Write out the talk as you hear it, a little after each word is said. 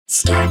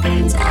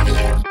Starburns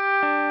Audio.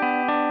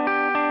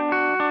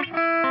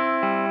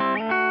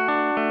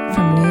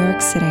 From New York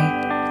City,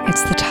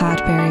 it's the Todd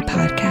Barry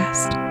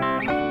Podcast.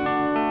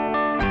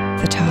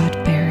 The Todd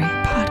Barry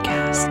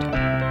Podcast.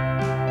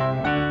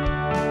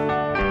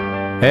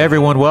 Hey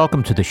everyone,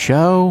 welcome to the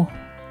show.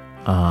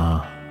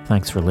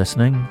 Thanks for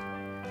listening.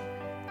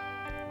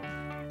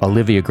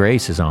 Olivia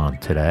Grace is on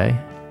today.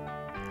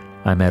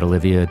 I met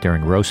Olivia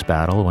during Roast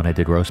Battle, when I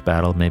did Roast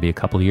Battle maybe a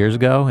couple of years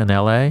ago in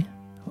LA.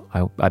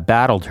 I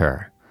battled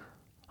her.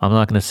 I'm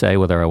not going to say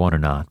whether I won or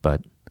not,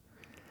 but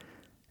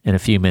in a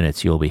few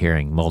minutes you'll be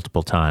hearing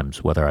multiple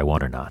times whether I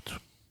won or not.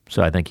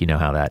 So I think you know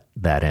how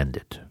that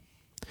ended.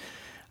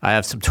 I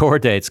have some tour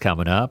dates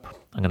coming up.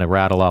 I'm going to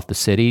rattle off the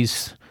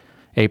cities.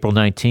 April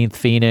 19th,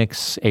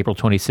 Phoenix. April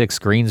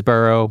 26th,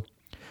 Greensboro.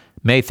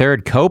 May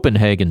 3rd,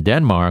 Copenhagen,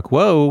 Denmark.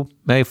 Whoa.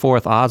 May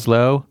 4th,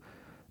 Oslo.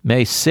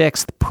 May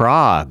 6th,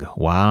 Prague.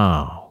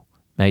 Wow.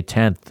 May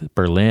 10th,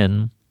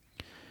 Berlin.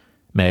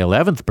 May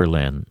 11th,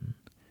 Berlin.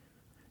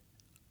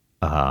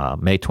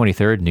 May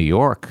 23rd, New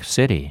York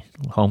City,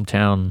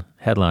 hometown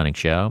headlining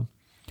show.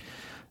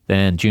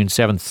 Then June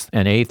 7th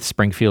and 8th,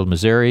 Springfield,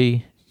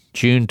 Missouri.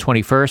 June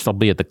 21st, I'll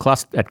be at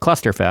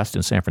Clusterfest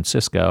in San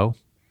Francisco.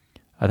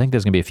 I think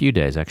there's going to be a few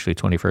days, actually,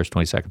 21st,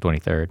 22nd,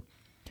 23rd.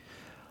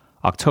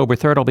 October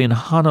 3rd, I'll be in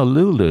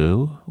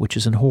Honolulu, which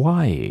is in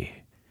Hawaii.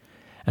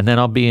 And then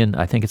I'll be in,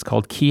 I think it's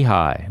called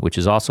Kihei, which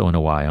is also in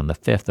Hawaii on the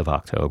 5th of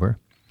October.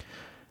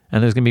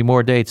 And there's going to be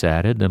more dates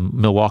added. The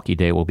Milwaukee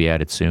date will be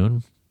added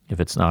soon, if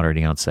it's not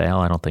already on sale.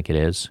 I don't think it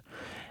is.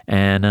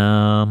 And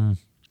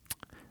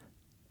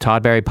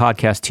Todd Barry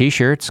Podcast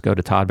t-shirts. Go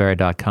to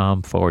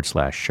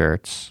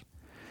toddbarry.com/shirts.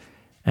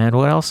 And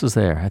what else is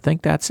there? I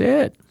think that's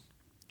it.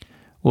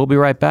 We'll be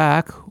right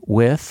back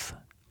with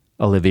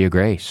Olivia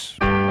Grace.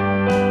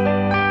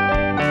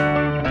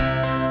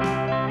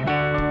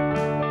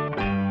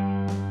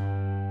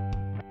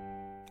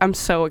 I'm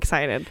so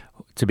excited.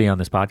 To be on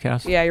this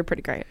podcast? Yeah, you're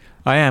pretty great.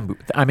 I am.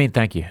 I mean,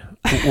 thank you.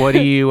 What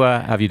do you,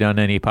 have you done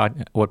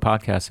what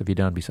podcasts have you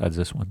done besides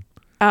this one?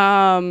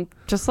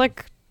 Just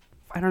like,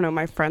 I don't know,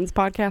 my friends'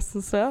 podcasts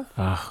and stuff.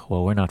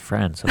 Well, we're not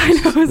friends. So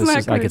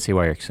I can see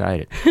why you're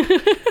excited.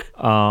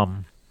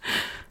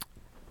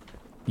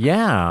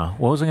 Yeah.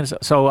 What was I going to say?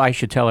 So I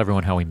should tell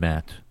everyone how we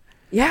met.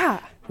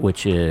 Yeah.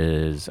 Which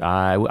is,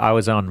 I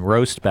was on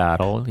Roast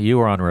Battle. You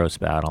were on Roast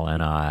Battle,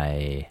 and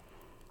I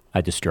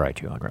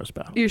destroyed you on Roast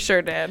Battle. You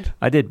sure did.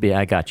 I did.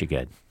 I got you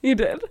good. You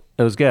did.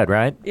 It was good,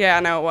 right? Yeah,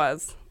 no, it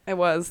was. I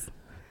was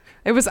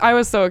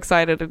so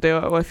excited to do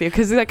it with you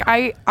because like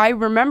I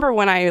remember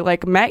when I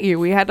like met you,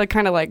 we had to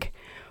kind of like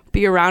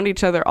be around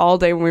each other all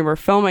day when we were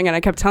filming, and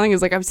I kept telling you,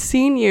 like, I've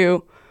seen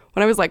you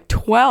when I was like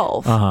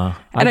 12. And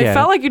I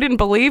felt like you didn't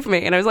believe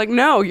me, and I was like,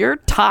 no, you're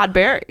Todd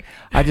Barry.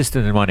 I just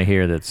didn't want to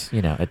hear that's,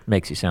 it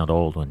makes you sound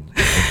old when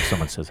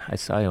someone says, I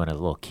saw you when I was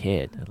a little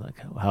kid.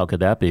 Like, how could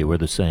that be? We're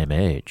the same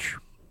age.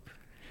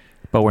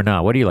 But we're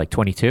not. What are you, like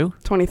 22?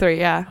 23,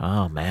 yeah.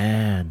 Oh,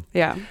 man.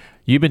 Yeah.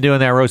 You've been doing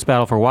that Roast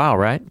Battle for a while,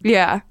 right?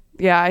 Yeah.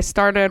 Yeah, I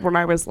started when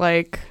I was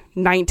like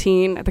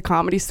 19 at the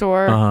Comedy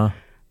Store.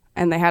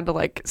 And they had to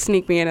like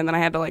sneak me in, and then I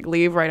had to like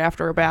leave right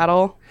after a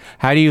battle.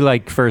 How do you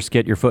like first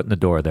get your foot in the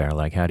door there?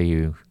 Like, how do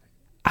you...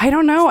 I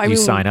don't know. Do you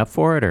sign up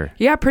for it, or?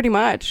 Yeah, pretty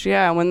much.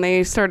 Yeah, when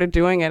they started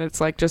doing it,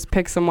 it's like just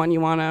pick someone you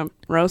want to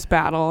roast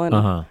battle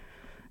and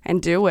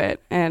do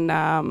it. And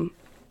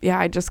yeah,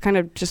 I just kind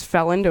of just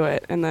fell into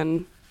it, and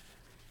then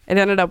it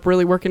ended up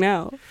really working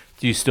out.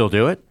 Do you still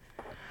do it?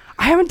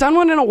 I haven't done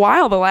one in a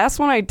while. The last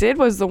one I did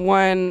was the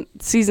one,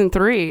 season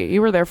 3.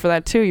 You were there for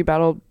that too. You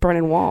battled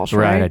Brennan Walsh,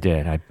 right? Right, I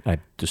did. I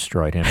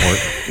destroyed him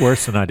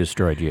worse than I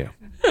destroyed you.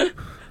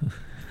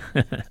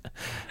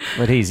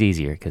 But he's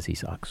easier because he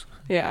sucks.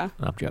 Yeah.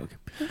 I'm joking.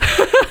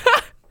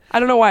 I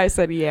don't know why I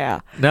said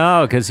yeah.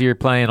 No, because you're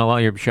playing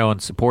along. You're showing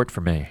support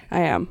for me.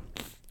 I am.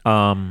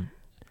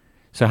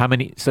 So how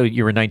many? So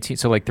you were 19.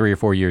 So like 3 or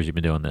 4 years you've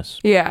been doing this.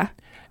 Yeah.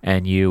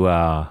 And you,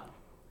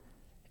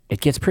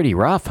 it gets pretty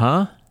rough,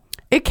 huh?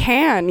 It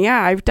can,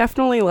 yeah. I've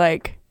definitely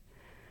like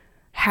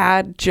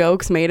had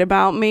jokes made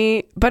about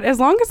me, but as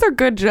long as they're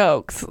good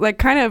jokes, like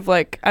kind of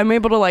like I'm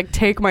able to like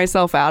take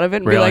myself out of it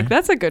and be like,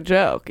 that's a good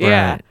joke. Right.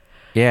 Yeah.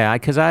 Yeah,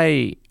 because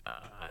I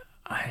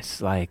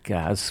was like,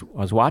 I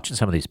was watching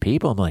some of these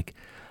people. I'm like,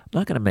 I'm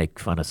not going to make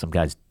fun of some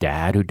guy's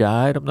dad who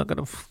died. I'm not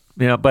going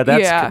to, but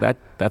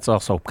that's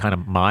also kind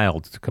of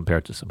mild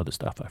compared to some of the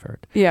stuff I've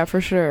heard. Yeah,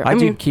 for sure. I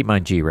do keep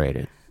mine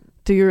G-rated.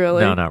 Do you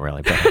really? No, not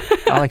really.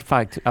 But I like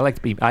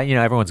to be.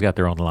 Everyone's got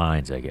their own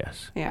lines, I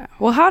guess. Yeah.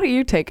 Well, how do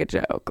you take a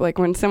joke? Like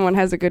when someone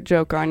has a good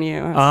joke on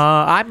you?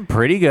 I'm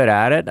pretty good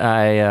at it.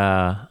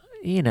 I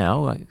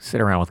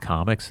sit around with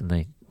comics and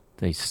they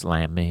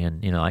slam me.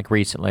 And like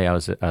recently, I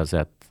was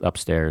at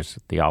upstairs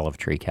at the Olive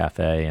Tree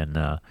Cafe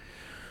and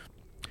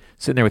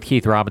sitting there with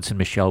Keith Robinson,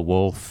 Michelle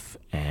Wolf,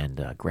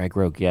 and Greg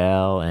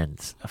Rogel,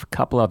 and a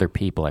couple other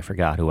people. I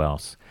forgot who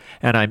else.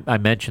 And I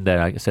mentioned that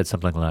I said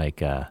something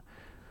like.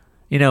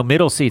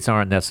 Middle seats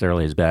aren't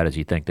necessarily as bad as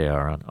you think they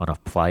are on a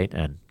flight,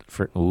 and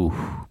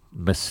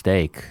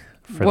mistake.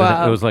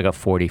 Wow. It was like a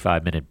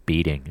 45-minute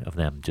beating of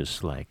them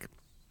just like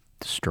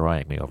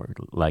destroying me over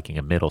liking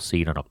a middle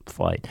seat on a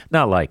flight.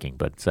 Not liking,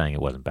 but saying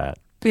it wasn't bad.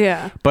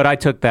 Yeah. But I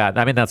took that.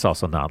 I mean, that's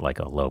also not like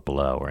a low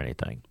blow or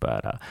anything.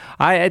 But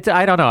I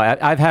don't know.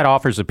 I've had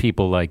offers of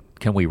people like,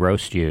 can we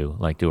roast you?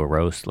 Like do a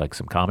roast, like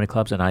some comedy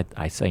clubs, and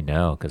I say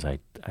no because I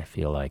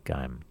feel like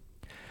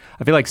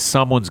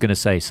someone's going to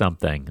say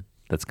something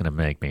that's going to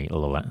make me a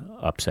little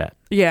upset.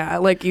 Yeah,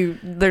 like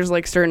there's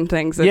like certain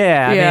things that,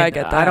 I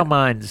get that. I don't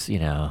mind,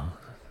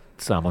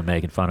 someone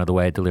making fun of the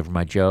way I deliver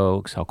my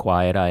jokes, how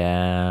quiet I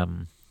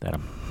am, that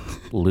I'm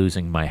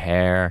losing my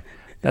hair.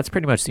 That's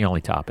pretty much the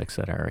only topics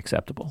that are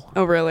acceptable.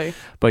 Oh, really?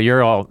 But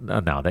you're all,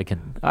 no, they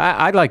can,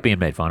 I like being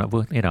made fun of.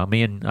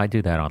 I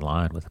do that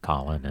online with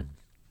Colin and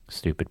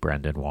stupid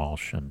Brendan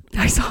Walsh. And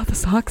I saw the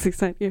socks he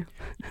sent you.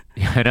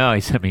 yeah, I know,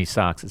 he sent me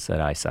socks that said,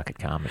 I suck at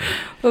comedy.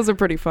 Those are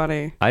pretty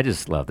funny. I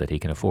just love that he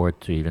can afford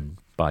to even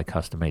buy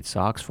custom-made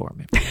socks for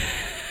me.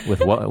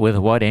 With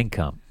what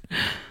income?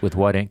 With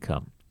what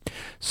income?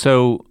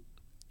 So,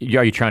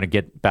 are you trying to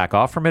get back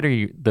off from it,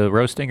 or the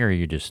roasting, or are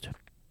you just?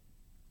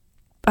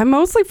 I'm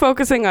mostly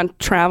focusing on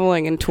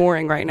traveling and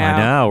touring right now. I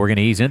know. We're going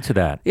to ease into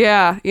that.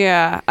 Yeah.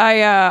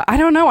 I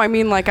don't know. I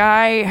mean, like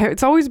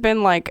it's always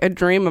been like a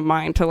dream of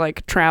mine to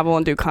like travel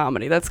and do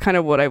comedy. That's kind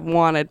of what I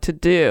wanted to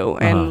do.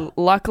 And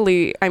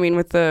luckily, I mean,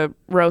 with the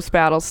roast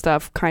battle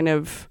stuff kind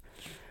of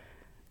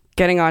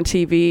getting on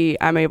TV,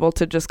 I'm able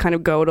to just kind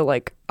of go to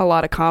like a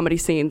lot of comedy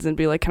scenes and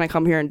be like, can I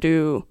come here and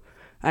do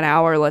an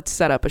hour? Let's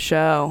set up a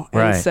show.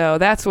 Right. And so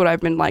that's what I've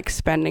been like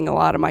spending a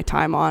lot of my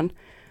time on.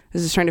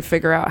 Is just trying to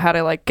figure out how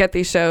to like get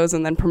these shows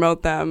and then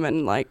promote them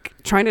and like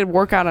trying to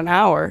work out an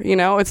hour.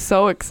 It's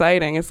so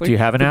exciting. It's like, do you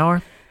have an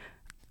hour?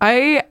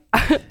 I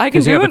can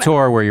Because do you have a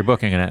tour where you're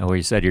booking where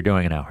you said you're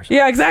doing an hour. So.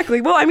 Yeah, exactly.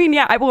 Well, I mean,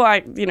 yeah.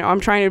 I'm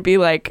trying to be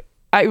like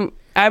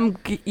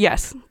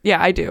yes, yeah,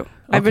 I do.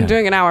 I've been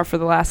doing an hour for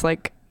the last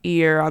like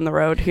year on the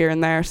road here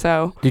and there.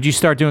 So did you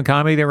start doing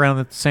comedy around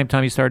the same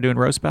time you started doing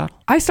roast battle?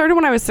 I started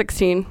when I was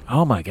 16.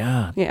 Oh my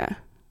God. Yeah,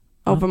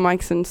 open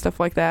mics and stuff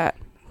like that.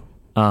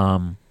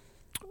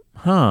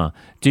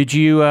 Did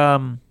you,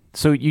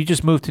 so you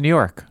just moved to New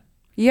York?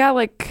 Yeah,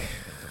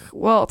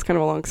 it's kind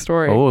of a long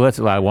story. Oh,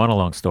 I want a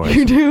long story.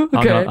 You do?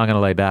 Okay. I'm going to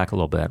lay back a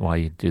little bit while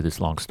you do this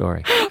long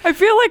story. I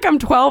feel like I'm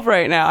 12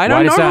 right now. I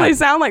don't normally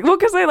sound like,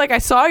 because I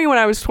saw you when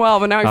I was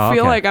 12 and now I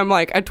feel like I'm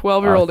like a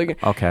 12-year-old again.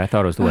 Okay. I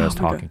thought it was the way I was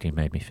talking to you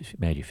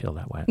made you feel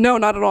that way. No,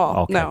 not at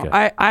all. Okay, no,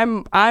 good.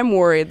 I'm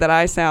worried that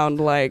I sound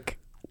like.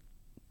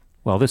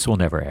 Well, this will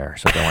never air,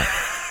 so don't worry.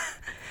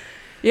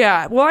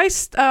 Yeah. Well,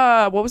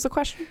 what was the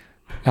question?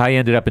 How you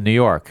ended up in New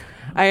York?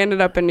 I ended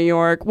up in New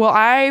York. Well,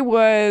 I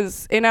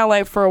was in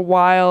LA for a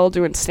while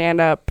doing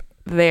stand-up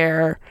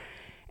there.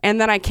 And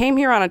then I came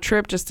here on a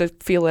trip just to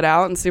feel it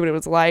out and see what it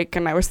was like.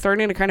 And I was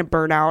starting to kind of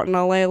burn out in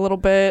LA a little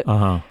bit.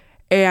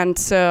 And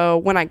so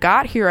when I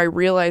got here, I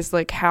realized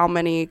like how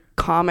many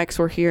comics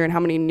were here and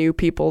how many new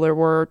people there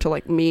were to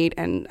like meet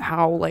and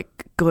how like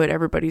good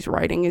everybody's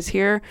writing is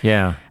here.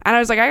 Yeah. And I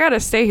was like, I got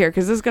to stay here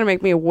because this is going to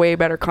make me a way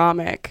better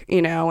comic,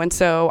 And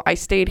so I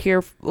stayed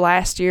here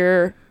last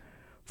year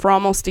for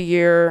almost a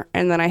year,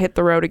 and then I hit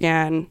the road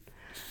again.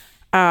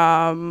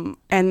 And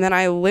then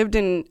I lived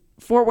in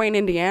Fort Wayne,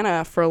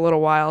 Indiana for a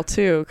little while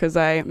too, because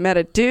I met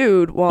a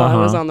dude while I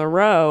was on the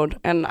road,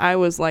 and I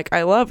was like,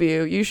 I love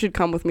you. You should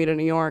come with me to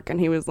New York. And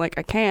he was like,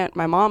 I can't.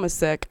 My mom is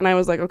sick. And I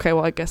was like, okay,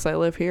 well, I guess I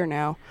live here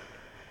now.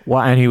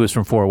 Well, and he was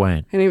from Fort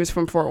Wayne. And he was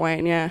from Fort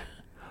Wayne, yeah.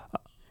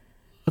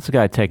 That's a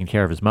guy taking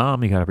care of his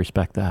mom. You got to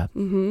respect that.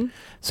 Mm-hmm.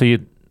 So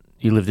you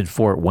lived in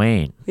Fort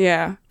Wayne.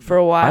 Yeah, for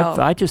a while.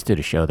 I just did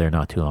a show there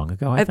not too long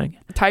ago, I think.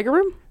 Tiger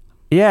Room?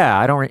 Yeah,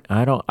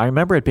 I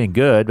remember it being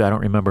good, but I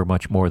don't remember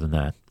much more than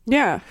that.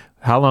 Yeah.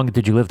 How long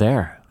did you live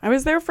there? I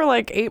was there for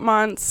like 8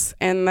 months,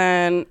 and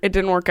then it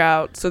didn't work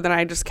out. So then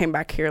I just came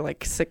back here like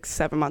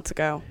 6-7 months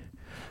ago.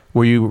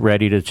 Were you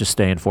ready to just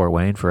stay in Fort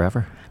Wayne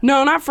forever?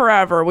 No, not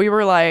forever. We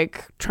were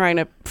like trying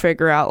to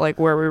figure out like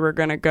where we were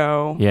going to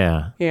go.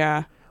 Yeah.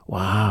 Yeah.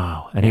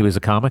 Wow. And he was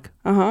a comic?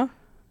 Uh-huh.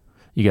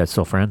 You guys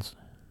still friends?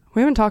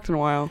 We haven't talked in a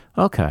while.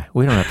 Okay.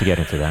 We don't have to get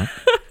into that.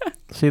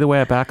 See the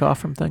way I back off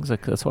from things?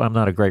 That's why I'm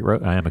not a great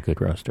I am a good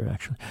roaster,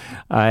 actually.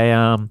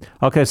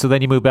 Okay, so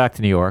then you moved back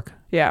to New York.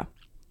 Yeah.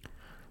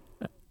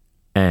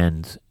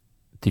 And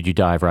did you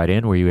dive right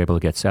in? Were you able to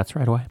get sets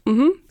right away?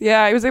 Mm-hmm.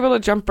 Yeah, I was able to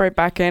jump right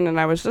back in, and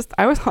I was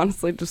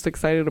honestly just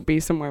excited to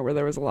be somewhere where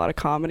there was a lot of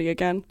comedy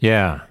again.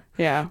 Yeah.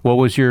 Yeah. What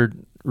was your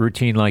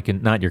routine like,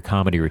 not your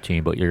comedy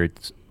routine, but your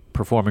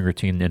performing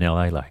routine in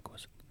LA like?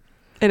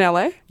 In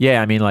LA?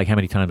 Yeah, I mean, like how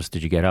many times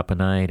did you get up a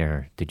night,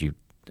 or did you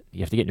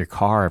have to get in your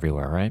car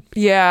everywhere, right?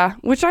 Yeah,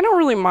 which I don't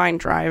really mind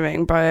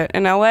driving, but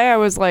in LA I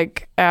was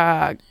like,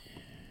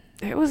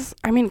 it was,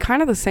 I mean,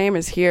 kind of the same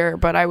as here,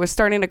 but I was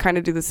starting to kind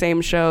of do the same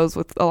shows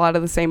with a lot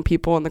of the same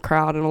people in the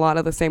crowd and a lot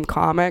of the same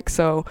comics.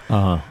 So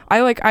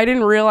I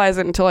didn't realize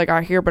it until I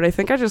got here, but I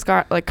think I just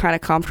got like kind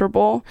of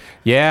comfortable.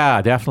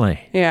 Yeah, definitely.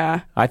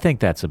 Yeah. I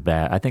think that's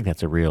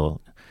a real,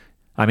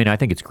 I mean, I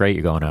think it's great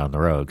you're going out on the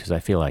road, because I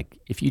feel like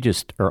if you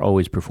just are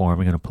always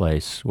performing in a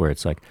place where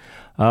it's like,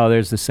 Oh,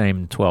 there's the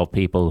same 12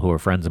 people who are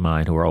friends of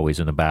mine who are always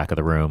in the back of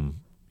the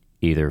room,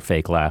 either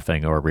fake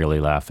laughing or really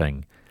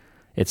laughing.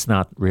 It's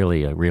not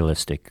really a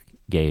realistic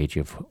gauge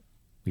of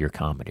your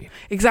comedy.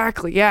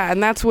 Exactly. Yeah.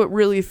 And that's what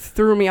really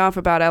threw me off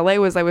about LA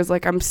was I was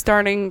like, I'm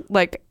starting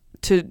like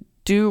to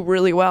do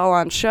really well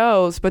on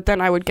shows, but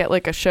then I would get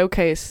like a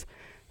showcase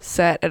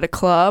set at a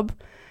club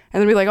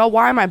and they'd be like, oh,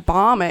 why am I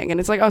bombing? And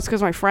it's like, oh, it's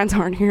because my friends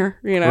aren't here,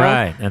 you know?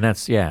 Right. And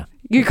that's, yeah.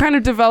 You kind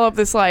of develop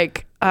this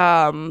like,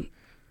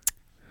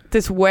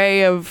 this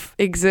way of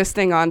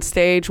existing on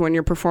stage when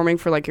you're performing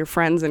for like your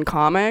friends in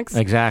comics.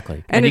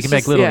 Exactly. And you can make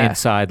just, little yeah.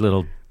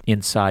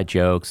 inside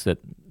jokes that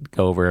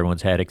go over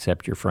everyone's head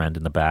except your friend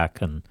in the back.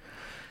 And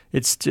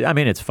it's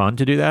fun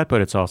to do that,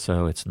 but it's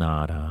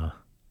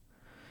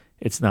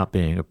not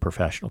being a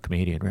professional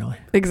comedian, really.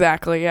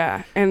 Exactly,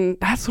 yeah. And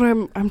that's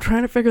what I'm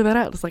trying to figure that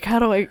out. It's like, how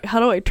do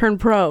I turn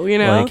pro, you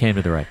know? Well, you came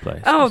to the right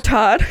place. Oh,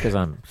 Todd. Because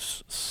I'm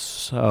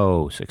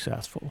so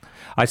successful.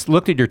 I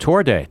looked at your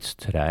tour dates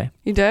today.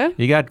 You did?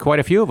 You got quite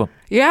a few of them.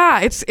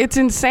 Yeah, it's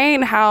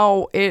insane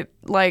how it,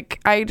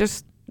 like, I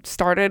just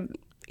started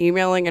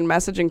emailing and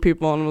messaging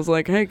people and was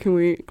like, hey,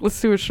 let's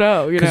do a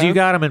show, you know? Because you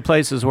got them in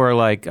places where,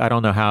 like, I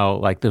don't know how,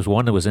 like, there's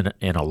one that was in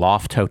a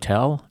loft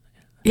hotel.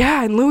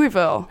 Yeah, in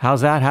Louisville.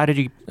 How's that?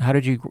 Do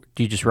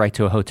you just write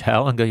to a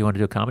hotel and go, you want to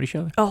do a comedy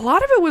show? A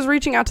lot of it was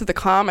reaching out to the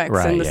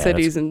comics in the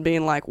cities and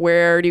being like,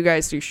 where do you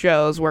guys do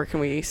shows? Where can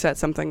we set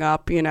something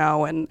up, you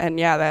know? And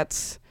yeah,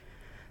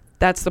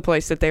 that's the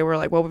place that they were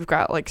like, well, we've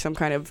got like some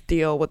kind of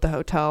deal with the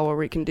hotel where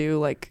we can do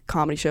like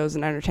comedy shows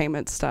and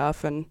entertainment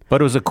stuff.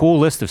 But it was a cool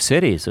list of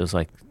cities. It was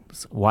like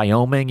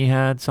Wyoming. You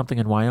had something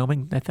in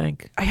Wyoming, I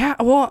think. Yeah,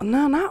 well,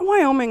 no, not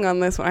Wyoming on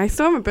this one. I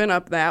still haven't been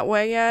up that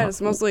way yet. It's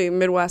mostly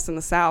Midwest and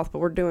the South, but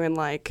we're doing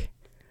like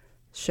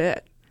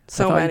shit.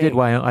 So many.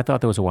 I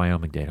thought there was a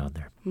Wyoming date on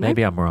there.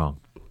 Maybe I'm wrong.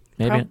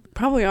 Maybe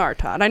probably are,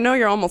 Todd. I know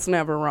you're almost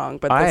never wrong,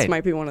 but this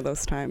might be one of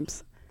those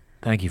times.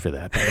 Thank you for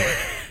that. By the way.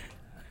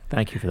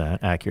 Thank you for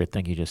that accurate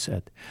thing you just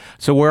said.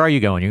 So where are you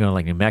going? You're going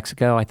like New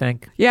Mexico, I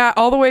think? Yeah,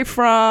 all the way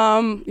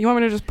from... You want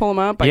me to just pull them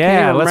up? I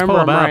can't even let's pull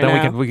them out.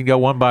 Then we can go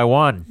one by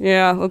one.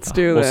 Yeah, let's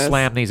do this. We'll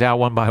slam these out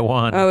one by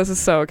one. Oh, this is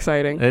so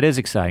exciting. It is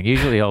exciting.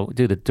 Usually I'll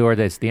do the tour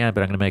dates at the end,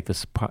 but I'm going to make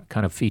this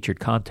kind of featured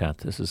content.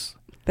 This is...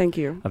 Thank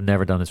you. I've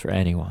never done this for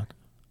anyone.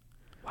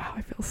 Wow,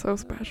 I feel so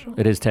special.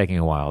 It is taking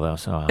a while, though.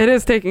 So it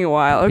is taking a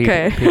while.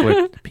 Okay.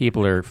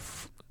 People are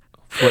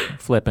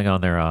flipping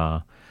on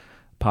their...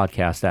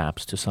 podcast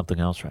apps to something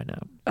else right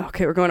now.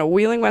 Okay, we're going to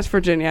Wheeling, West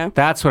Virginia.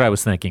 That's what I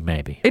was thinking,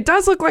 maybe. It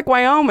does look like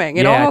Wyoming.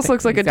 It almost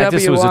looks like a W.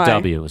 This was a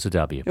W. It was a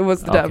W. It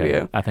was the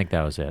W. I think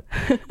that was it.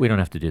 We don't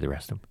have to do the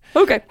rest of them.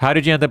 Okay. How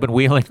did you end up in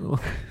Wheeling?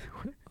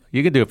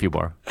 You can do a few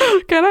more.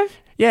 Can I?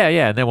 Yeah,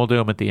 and then we'll do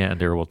them at the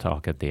end, or we'll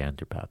talk at the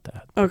end about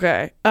that.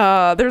 Okay.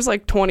 There's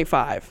like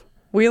 25.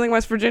 Wheeling,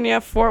 West Virginia,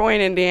 Fort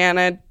Wayne,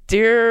 Indiana,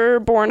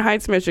 Dearborn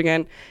Heights,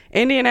 Michigan,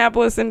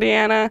 Indianapolis,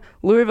 Indiana,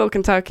 Louisville,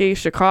 Kentucky,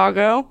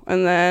 Chicago,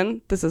 and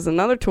then this is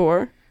another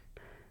tour.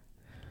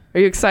 Are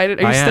you excited?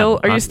 Are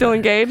you still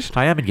engaged?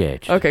 I am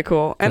engaged. Okay,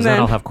 cool. And then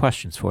I'll have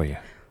questions for you.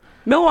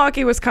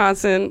 Milwaukee,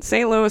 Wisconsin,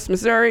 St. Louis,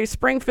 Missouri,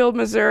 Springfield,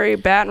 Missouri,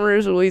 Baton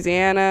Rouge,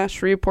 Louisiana,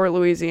 Shreveport,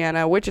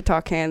 Louisiana,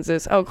 Wichita,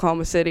 Kansas,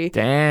 Oklahoma City.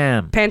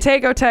 Damn.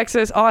 Pantego,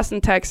 Texas,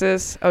 Austin,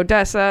 Texas,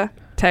 Odessa,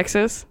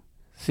 Texas.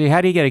 See,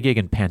 how do you get a gig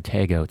in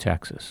Pantego,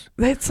 Texas?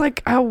 It's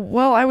like, I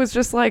was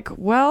just like,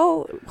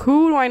 well,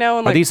 who do I know?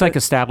 And are these like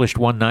established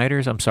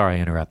one-nighters? I'm sorry I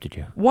interrupted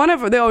you. One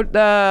of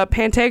the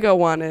Pantego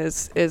one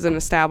is an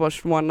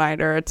established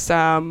one-nighter. It's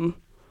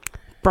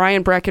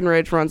Brian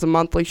Breckenridge runs a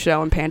monthly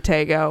show in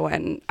Pantego,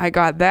 and I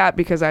got that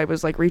because I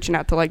was like reaching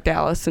out to like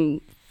Dallas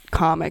and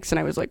comics, and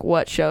I was like,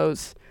 what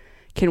shows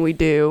can we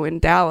do in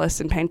Dallas?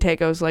 And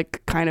Pantego's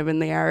like kind of in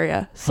the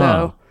area, so.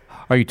 Huh.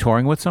 Are you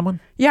touring with someone?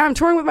 Yeah, I'm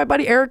touring with my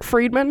buddy Eric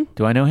Friedman.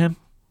 Do I know him?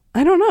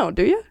 I don't know.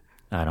 Do you?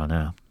 I don't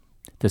know.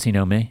 Does he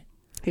know me?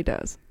 He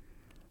does.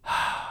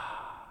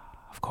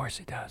 Of course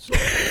he does.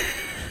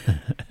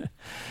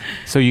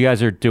 So you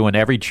guys are doing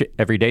every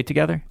day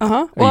together?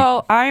 Uh-huh.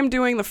 Well, I'm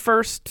doing the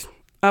first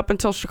up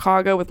until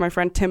Chicago with my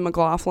friend Tim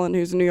McLaughlin,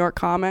 who's a New York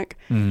comic.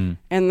 Mm.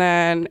 And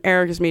then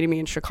Eric is meeting me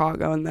in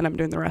Chicago, and then I'm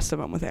doing the rest of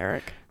them with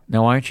Eric.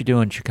 Now, why aren't you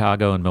doing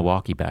Chicago and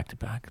Milwaukee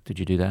back-to-back? Did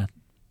you do that?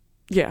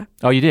 Yeah.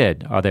 Oh, you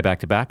did? Are they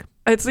back-to-back?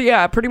 It's,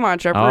 yeah, pretty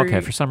much. Okay.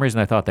 For some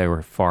reason, I thought they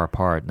were far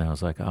apart, and I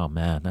was like, oh,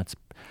 man,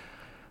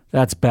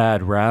 that's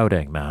bad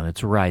routing, man.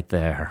 It's right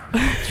there.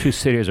 Two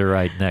cities are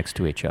right next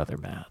to each other,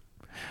 man.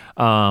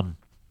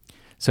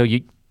 So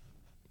you're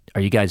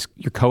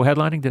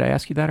co-headlining? Did I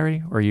ask you that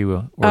already? Or are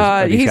you?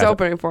 He's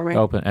opening for me.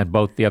 Open, and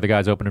both the other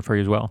guys opening for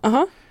you as well?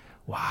 Uh-huh.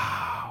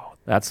 Wow.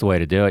 That's the way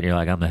to do it. You're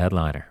like, I'm the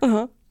headliner.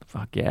 Uh-huh.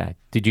 Fuck yeah.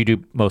 Did you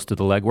do most of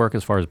the legwork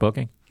as far as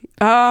booking?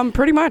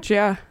 Pretty much,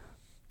 yeah.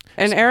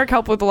 And Eric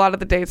helped with a lot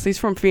of the dates. He's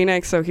from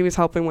Phoenix, so he was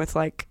helping with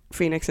like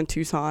Phoenix and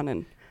Tucson.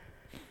 And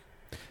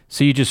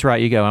so you just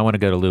write, you go, I want to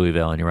go to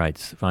Louisville, and you write,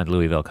 find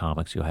Louisville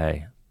comics. You go,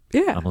 hey,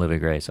 yeah, I'm Olivia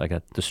Grace. I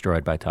got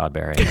destroyed by Todd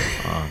Barry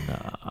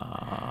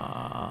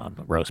on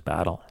Roast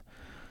Battle.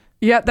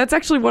 Yeah, that's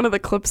actually one of the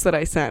clips that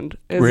I send.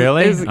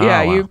 Really? Yeah, Oh,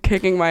 wow. you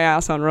kicking my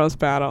ass on Roast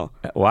Battle.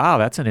 Wow,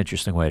 that's an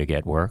interesting way to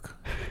get work.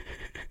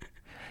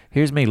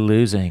 Here's me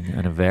losing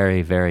in a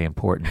very, very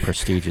important,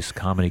 prestigious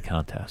comedy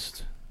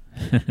contest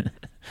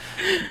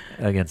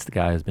against the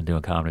guy who's been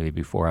doing comedy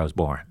before I was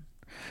born.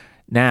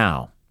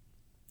 Now,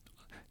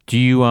 do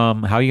you how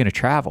are you going to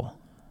travel?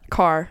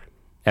 Car.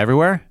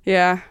 Everywhere?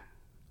 Yeah.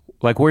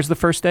 Like, where's the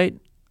first date?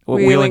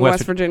 Wheeling,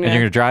 West Virginia. And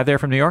you're going to drive there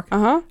from New York?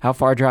 Uh-huh. How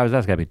far a drive is that?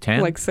 It's got to be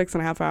 10? Like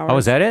 6.5 hours. Oh,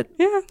 is that it?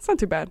 Yeah, it's not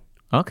too bad.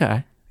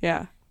 Okay.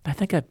 Yeah. I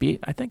think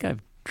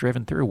I've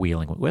driven through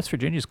Wheeling. West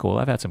Virginia's cool.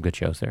 I've had some good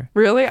shows there.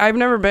 Really? I've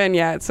never been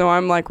yet, so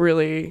I'm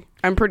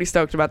pretty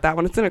stoked about that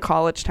one. It's in a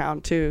college town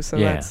too, so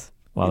Yeah. that's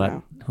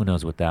Well, who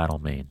knows what that'll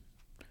mean?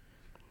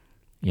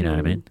 You know what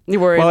I mean? You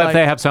worried? Well, if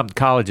they have some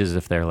colleges,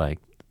 if they're like,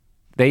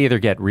 they either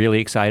get really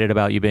excited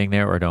about you being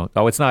there or don't.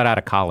 Oh, it's not out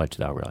of college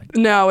though, really.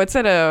 No, it's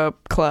at a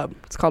club.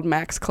 It's called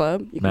Max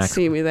Club. You can Max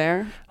see me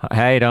there.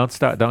 Hey, don't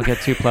get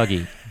too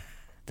pluggy.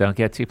 Don't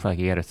get too pluggy.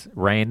 You got to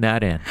rein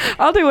that in.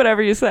 I'll do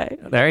whatever you say.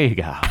 There you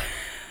go.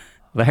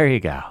 There you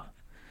go.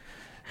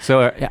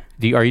 So,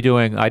 are you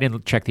doing? I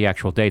didn't check the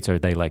actual dates. Are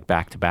they like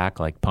back to back,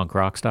 like punk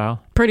rock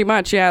style? Pretty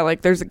much, yeah.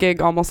 Like there's a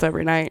gig almost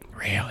every night.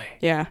 Really?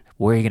 Yeah.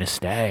 Where are you gonna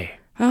stay?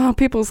 Oh,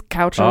 people's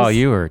couches. Oh,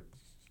 you're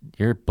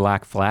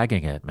black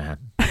flagging it, man.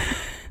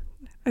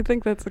 I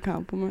think that's a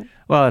compliment.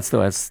 Well,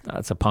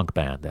 that's a punk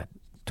band that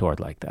toured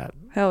like that.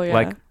 Hell yeah.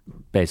 Like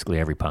basically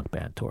every punk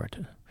band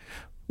toured,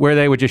 where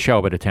they would just show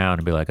up at a town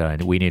and be like,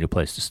 "We need a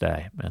place to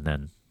stay," and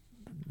then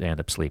they end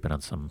up sleeping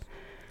on some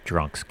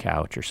drunk's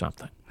couch or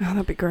something. Oh,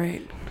 that'd be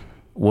great.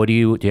 What do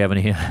you have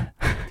any? Do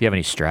you have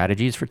any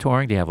strategies for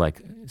touring? Do you have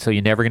so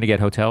you're never going to get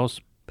hotels?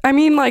 I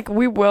mean, like,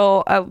 we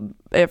will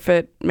if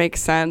it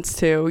makes sense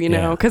to, you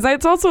know, because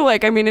it's also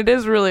like, I mean, it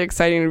is really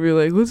exciting to be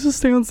like, let's just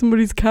stay on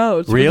somebody's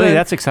couch. Really? Then,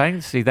 That's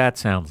exciting? See, that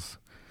sounds...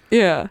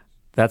 Yeah.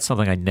 That's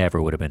something I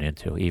never would have been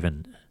into,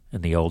 even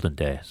in the olden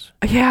days.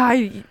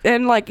 Yeah,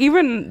 and like,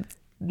 even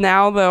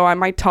now, though,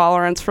 my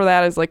tolerance for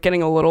that is like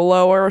getting a little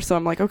lower, so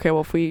I'm like, okay,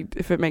 well,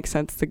 if it makes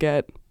sense to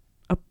get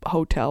a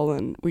hotel,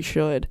 then we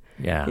should.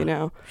 Yeah. You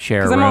know?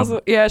 Share a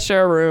room?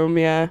 Share a room,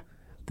 yeah.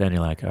 Then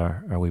you're like,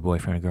 are we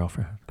boyfriend and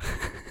girlfriend?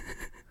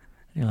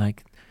 You're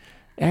like,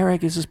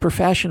 Eric, this is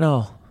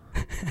professional.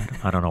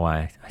 I don't know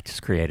why. I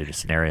just created a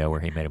scenario where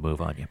he made a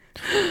move on you.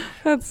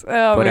 But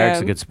man.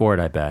 Eric's a good sport,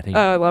 I bet.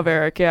 I love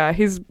Eric. Yeah,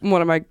 he's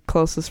one of my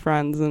closest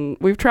friends, and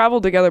we've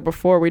traveled together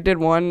before. We did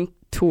one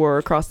tour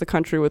across the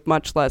country with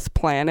much less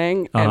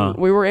planning, and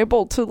we were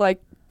able to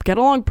like get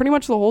along pretty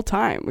much the whole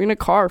time. We were in a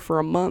car for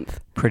a month.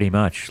 Pretty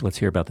much. Let's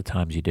hear about the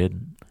times you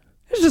didn't.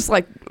 It was just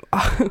like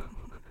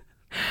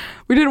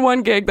we did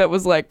one gig that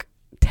was like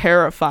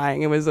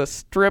terrifying. It was a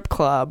strip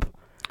club.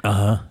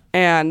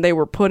 And they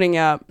were putting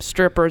up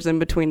strippers in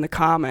between the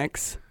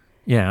comics.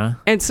 Yeah.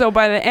 And so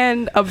by the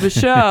end of the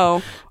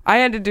show, I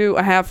had to do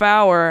a half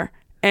hour,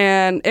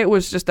 and it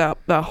was just a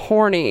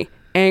horny,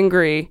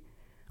 angry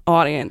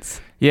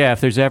audience. Yeah,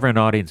 if there's ever an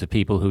audience of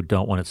people who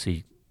don't want to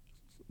see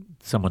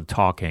someone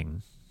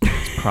talking,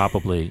 it's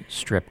probably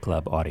strip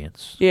club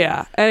audience.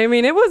 Yeah. And I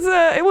mean, it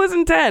was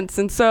intense.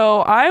 And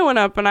so I went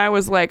up and I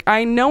was like,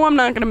 I know I'm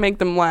not going to make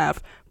them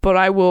laugh, but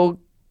I will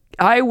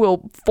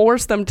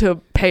force them to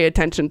pay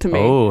attention to me.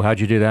 Oh, how'd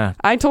you do that?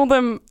 I told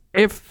them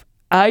if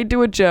I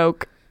do a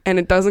joke and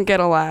it doesn't get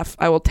a laugh,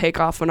 I will take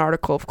off an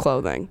article of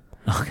clothing.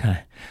 Okay.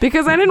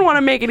 Because I didn't want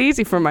to make it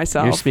easy for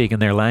myself. You're speaking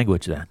their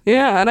language then.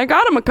 Yeah, and I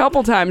got him a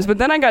couple times, but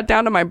then I got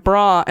down to my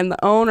bra, and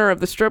the owner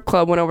of the strip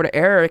club went over to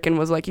Eric and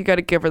was like, you got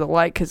to give her the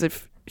light, because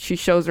if she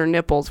shows her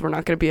nipples, we're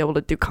not going to be able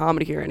to do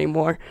comedy here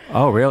anymore.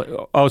 Oh, really?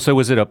 Oh, so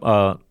was it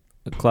a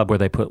club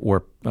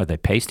where are they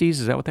pasties?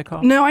 Is that what they call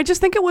it? No, I just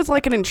think it was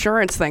like an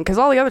insurance thing, because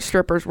all the other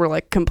strippers were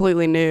like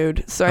completely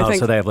nude. So I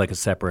think so they have like a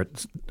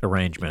separate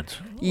arrangement.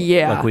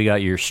 Yeah. Like we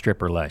got your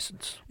stripper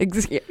license.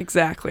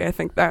 Exactly. I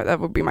think that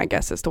would be my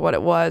guess as to what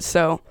it was.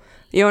 So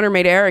the owner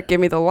made Eric give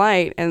me the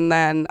light, and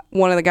then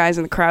one of the guys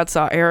in the crowd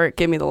saw Eric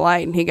give me the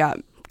light, and he got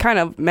kind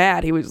of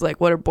mad. He was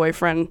like, what, her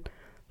boyfriend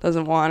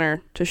doesn't want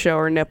her to show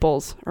her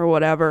nipples or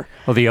whatever.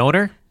 Oh, the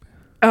owner?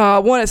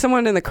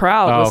 Someone in the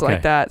crowd was okay.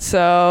 like that.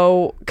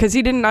 So, because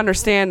he didn't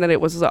understand that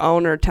it was the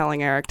owner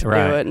telling Eric to do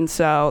it. And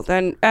so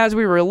then as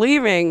we were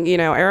leaving, you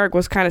know, Eric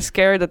was kind of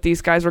scared that these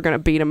guys were going to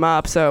beat him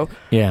up. So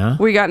yeah,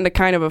 we got into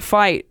kind of a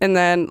fight, and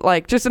then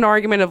like just an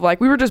argument of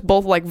like, we were just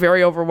both like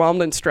very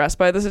overwhelmed and stressed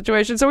by the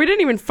situation. So we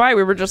didn't even fight.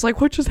 We were just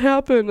like, what just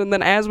happened? And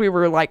then as we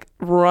were like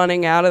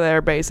running out of there,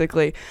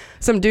 basically,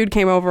 some dude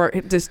came over,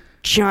 this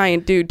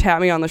giant dude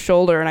tapped me on the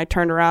shoulder, and I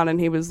turned around and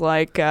he was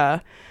like,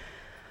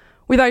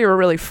 we thought you were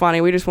really funny.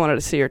 We just wanted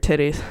to see your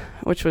titties,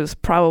 which was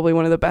probably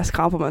one of the best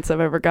compliments I've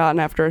ever gotten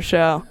after a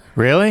show.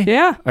 Really?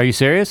 Yeah. Are you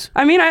serious?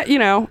 I mean,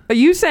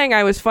 you saying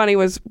I was funny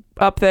was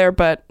up there,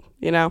 but,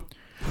 you know.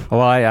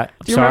 Well, I'm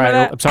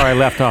that? sorry I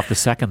left off the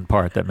second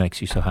part that makes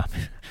you so happy.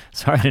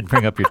 Sorry I didn't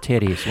bring up your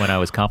titties when I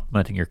was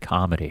complimenting your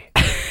comedy.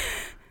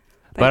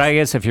 But I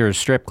guess if you're a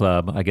strip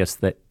club, I guess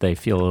that they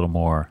feel a little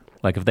more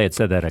Like if they had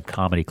said that at a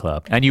comedy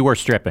club, and you were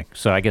stripping,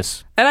 so I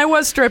guess And I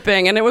was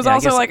stripping, and it was Yeah, I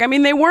also guess- like, I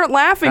mean, they weren't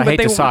laughing, I but hate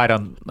they to side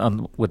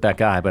on with that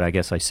guy, but I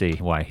guess I see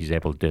why he's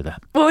able to do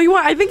that. Well,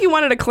 I think you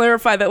wanted to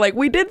clarify that, like,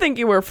 we did think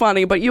you were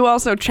funny, but you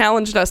also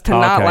challenged us to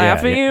not Okay,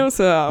 laugh yeah, at yeah. you.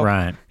 So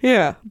Right?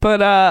 yeah, but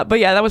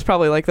yeah, that was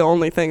probably like the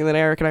only thing that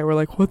Eric and I were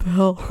like, what the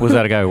hell? Was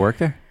that a guy who worked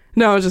there?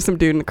 No, it was just some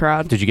dude in the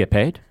crowd. Did you get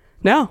paid?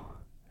 No,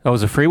 Oh, it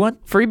was a free one?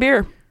 free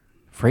beer.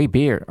 Free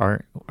beer?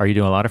 Are you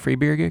doing a lot of free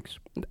beer gigs?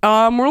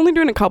 We're only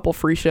doing a couple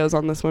free shows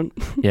on this one.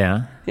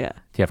 Yeah. Yeah.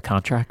 Do you have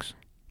contracts?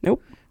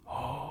 Nope.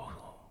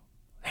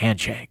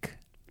 Handshake.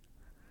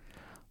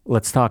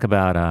 Let's talk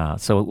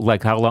about so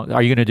like how long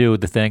are you going to do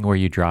the thing where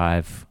you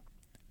drive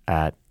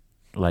at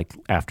like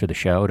after the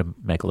show to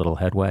make a little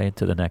headway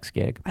into the next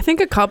gig? I think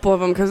a couple of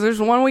them, because there's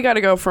one we got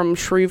to go from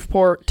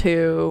Shreveport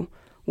to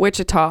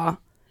Wichita,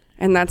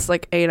 and that's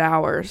like 8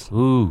 hours.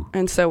 Ooh,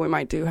 And so we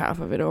might do half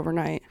of it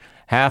overnight.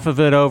 half of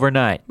it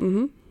overnight.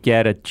 Mm-hmm.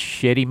 Get a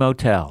shitty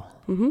motel.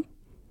 Mm-hmm.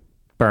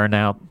 Burn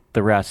out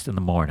the rest in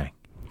the morning.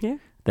 Yeah.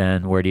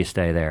 Then where do you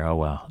stay there? Oh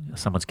well,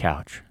 someone's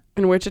couch.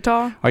 In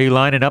Wichita? Are you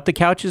lining up the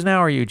couches now,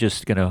 or are you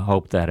just going to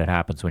hope that it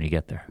happens when you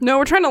get there? No,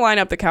 we're trying to line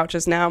up the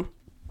couches now.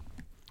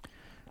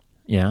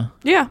 Yeah.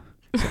 Yeah.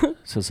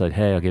 So it's like,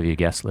 hey, I'll give you a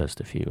guest list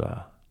if you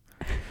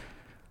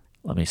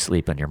let me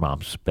sleep in your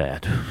mom's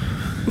bed.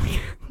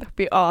 That'd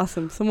be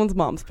awesome. Someone's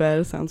mom's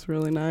bed. Sounds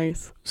really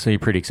nice. So you're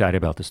pretty excited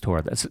about this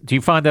tour. Do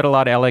you find that a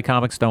lot of LA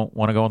comics don't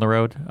want to go on the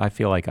road? I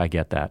feel like I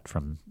get that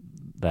from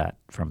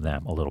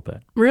them a little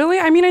bit. Really?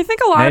 I mean, I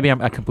think a lot. Maybe I'm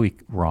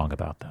completely wrong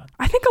about that.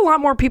 I think a lot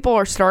more people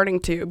are starting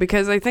to,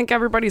 because I think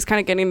everybody's kind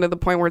of getting to the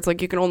point where it's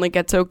like you can only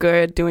get so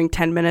good doing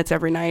 10 minutes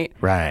every night.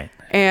 Right.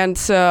 And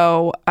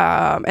so,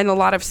 and a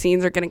lot of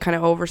scenes are getting kind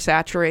of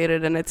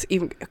oversaturated, and it's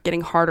even getting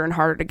harder and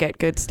harder to get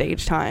good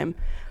stage time.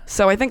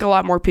 So I think a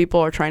lot more people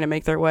are trying to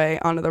make their way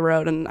onto the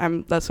road,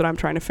 and that's what I'm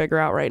trying to figure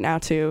out right now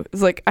too.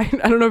 It's like I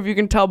don't know if you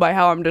can tell by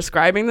how I'm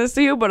describing this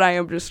to you, but I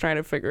am just trying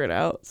to figure it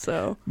out.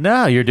 So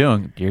No, you're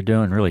doing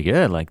really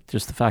good. Like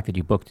just the fact that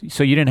you booked.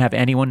 So you didn't have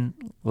anyone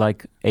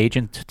like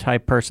agent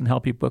type person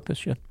help you book this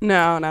shit?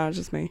 no, it's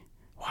just me.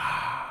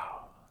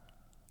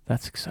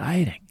 That's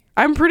exciting.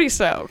 I'm pretty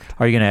stoked.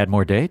 Are you going to add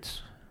more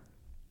dates?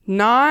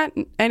 Not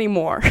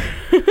anymore.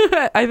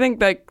 I think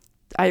that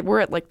we're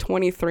at like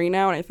 23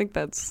 now, and I think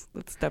that's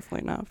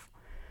definitely enough.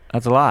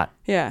 That's a lot.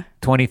 Yeah.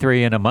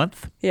 23 in a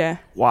month? Yeah.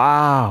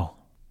 Wow.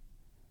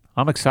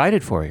 I'm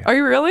excited for you. Are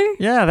you really?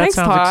 Yeah, that Thanks,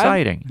 sounds Todd.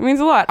 exciting. It means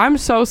a lot. I'm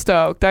so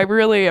stoked. I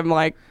really am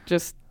like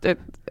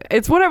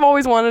it's what I've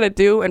always wanted to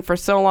do, and for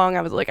so long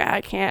I was like,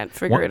 I can't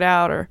figure it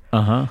out, or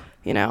Uh-huh.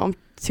 I'm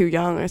too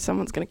young, or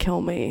someone's gonna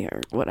kill me,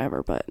 or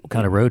whatever. But What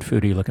kind of road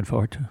food are you looking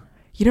forward to?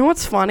 you know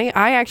what's funny?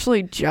 I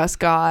actually just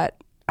got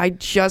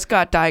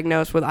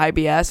diagnosed with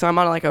IBS, so I'm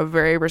on like a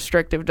very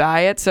restrictive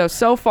diet.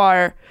 So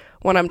far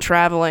when I'm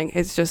traveling,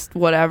 it's just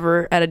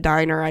whatever at a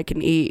diner I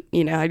can eat.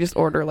 I just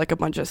order like a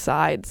bunch of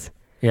sides.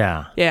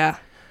 Yeah. Yeah.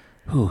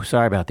 Ooh,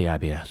 sorry about the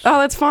IBS. Oh,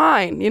 that's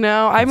fine.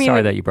 I'm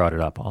sorry that you brought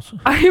it up also.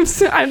 I'm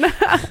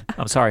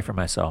I'm sorry for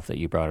myself that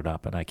you brought it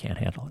up and I can't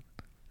handle it.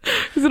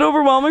 Is it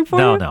overwhelming for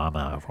you? No, I'm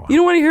not overwhelmed. You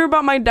don't want to hear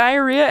about my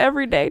diarrhea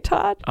every day,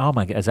 Todd? Oh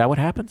my God, is that what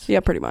happens? Yeah,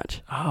 pretty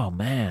much. Oh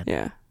man.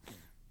 Yeah.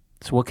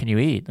 So what can you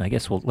eat? I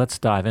guess let's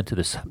dive into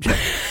the subject.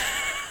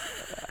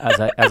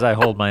 as I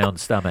hold my own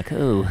stomach.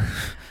 Ooh.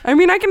 I'm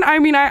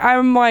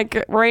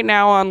like right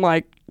now on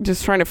like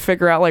just trying to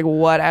figure out like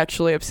what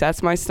actually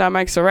upsets my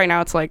stomach. So right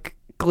now it's like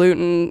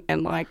gluten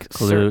and like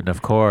Gluten,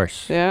 of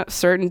course.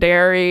 certain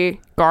dairy,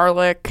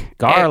 garlic.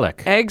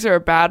 Garlic. Eggs are a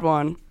bad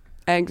one.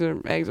 Eggs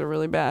are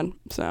really bad.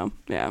 So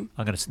yeah.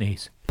 I'm gonna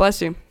sneeze.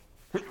 Bless you.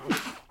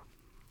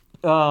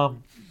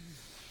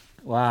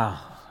 Wow.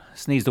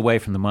 Sneezed away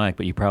from the mic,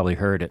 but you probably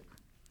heard it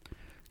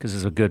because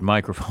it's a good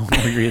microphone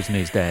we're using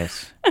these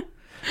days.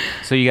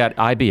 So you got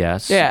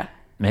IBS. Yeah.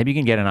 Maybe you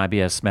can get an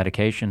IBS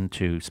medication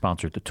to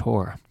sponsor the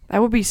tour.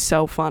 That would be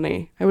so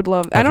funny. I would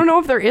love. I don't know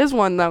if there is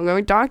one though.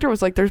 My doctor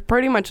was like, "There's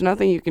pretty much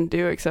nothing you can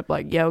do except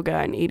like yoga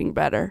and eating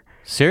better."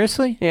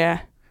 Seriously?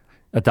 Yeah.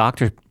 A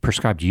doctor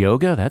prescribed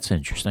yoga? That's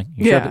interesting.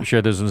 Yeah.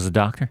 Sure this was a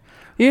doctor?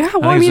 Yeah.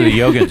 Well, I think this was a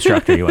yoga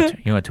instructor you went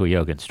to. You went to a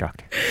yoga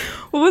instructor.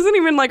 Well, it wasn't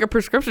even like a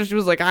prescription. She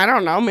was like, I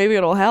don't know, maybe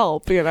it'll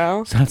help,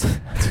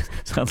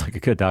 Sounds like a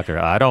good doctor.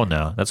 I don't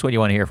know. That's what you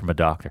want to hear from a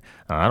doctor.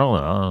 I don't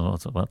know.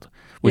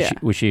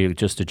 Was she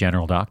just a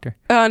general doctor?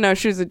 No,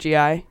 she was a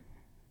GI.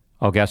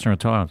 Oh,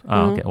 gastroenterologist.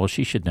 Oh, okay. Well,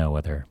 she should know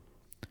whether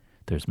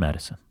there's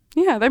medicine.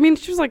 Yeah, I mean,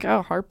 she was like,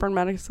 oh, heartburn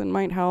medicine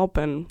might help,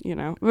 and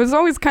it was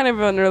always kind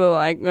of under the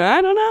like,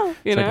 I don't know,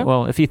 It's like,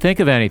 well, if you think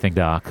of anything,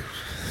 doc.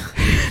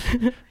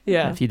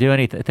 Yeah. If you do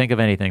think of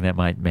anything that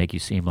might make you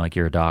seem like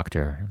you're a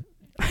doctor,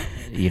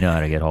 you know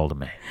how to get hold of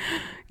me.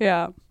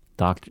 Yeah.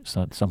 Doctors,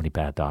 so many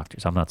bad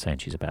doctors. I'm not saying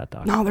she's a bad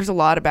doctor. No, there's a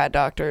lot of bad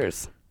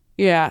doctors.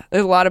 Yeah,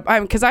 there's a lot of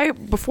because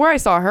before I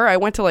saw her, I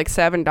went to like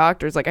 7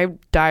 doctors. Like I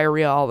have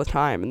diarrhea all the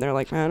time, and they're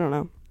like, I don't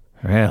know.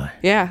 Really?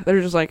 Yeah,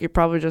 they're just like, you're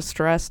probably just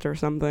stressed or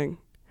something.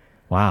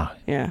 Wow.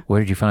 Yeah. Where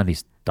did you find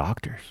these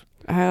doctors?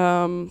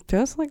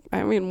 Just like,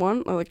 I mean,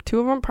 two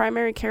of them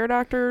primary care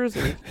doctors.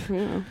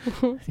 And,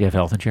 You have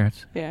health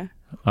insurance? Yeah.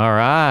 All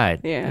right.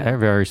 Yeah. They're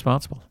very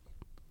responsible.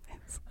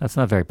 That's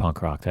not very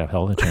punk rock to have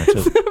health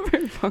insurance.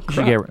 Very punk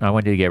I rock.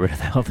 want you to get rid of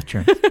the health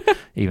insurance,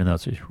 even though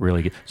it's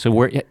really good. So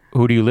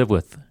who do you live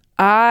with?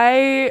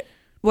 I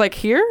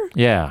here.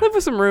 Yeah. Live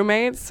with some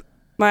roommates.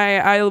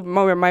 My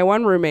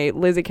one roommate,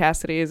 Lizzie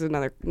Cassidy, is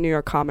another New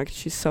York comic.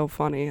 She's so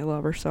funny. I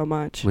love her so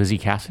much. Lizzie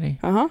Cassidy?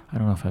 Uh-huh. I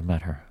don't know if I've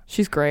met her.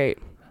 She's great.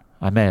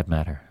 I may have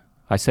met her.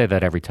 I say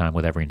that every time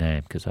with every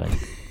name because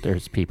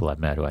there's people I've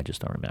met who I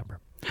just don't remember.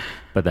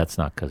 But that's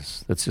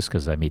just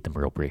because I meet them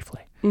real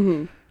briefly.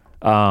 Mm-hmm.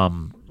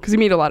 Because you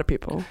meet a lot of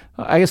people.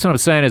 I guess what I'm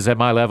saying is at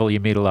my level, you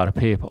meet a lot of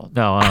people.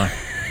 No,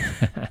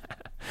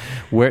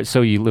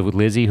 so you live with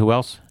Lizzie? Who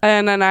else?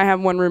 And then I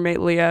have one roommate,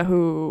 Leah,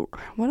 who,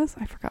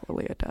 I forgot what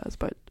Leah does,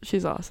 but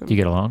she's awesome. Do you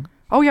get along?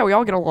 Oh yeah, we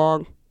all get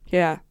along.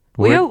 Yeah.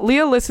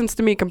 Leah listens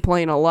to me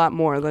complain a lot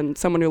more than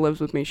someone who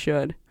lives with me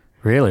should.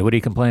 Really? What do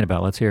you complain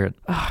about? Let's hear it.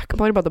 I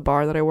complain about the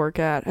bar that I work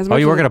at.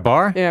 You work at a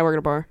bar? Yeah, I work at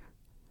a bar.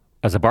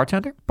 As a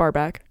bartender? Bar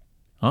back.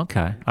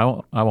 Okay. I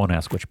won't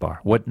ask which bar.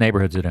 What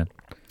neighborhood's it in?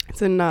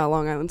 It's in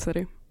Long Island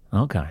City.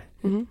 Okay.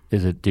 Mm-hmm.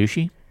 Is it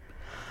douchey?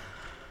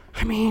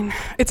 I mean,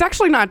 it's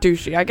actually not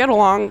douchey. I get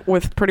along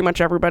with pretty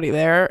much everybody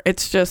there.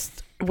 It's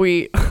just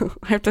I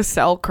have to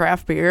sell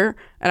craft beer,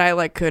 and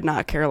I could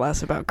not care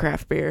less about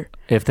craft beer.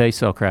 If they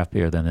sell craft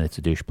beer, then it's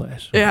a douche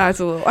place. Yeah, it's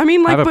a little. I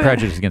mean, I have a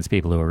prejudice against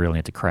people who are really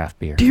into craft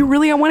beer. Do you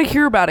really? I want to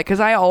hear about it because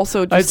I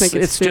also just think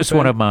it's stupid. just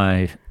one of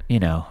my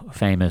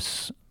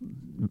famous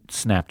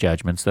snap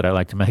judgments that I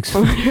like to make.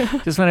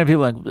 Just when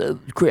people are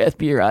like craft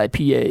beer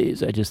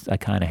IPAs, I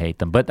kind of hate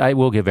them, but I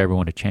will give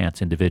everyone a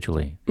chance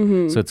individually.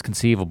 Mm-hmm. So it's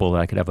conceivable that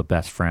I could have a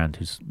best friend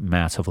who's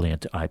massively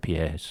into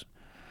IPAs.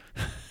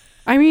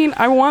 I mean,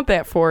 I want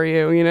that for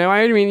you.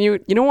 I mean, you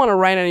don't want to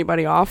write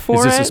anybody off for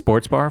it. Is this a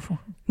sports bar?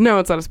 No,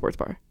 it's not a sports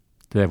bar.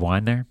 Do they have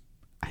wine there?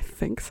 I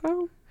think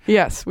so.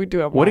 Yes, we do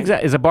have wine. What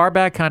exactly is a bar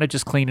back? Kind of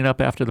just cleaning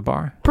up after the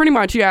bar? Pretty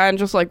much, yeah, and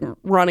just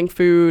running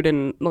food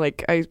and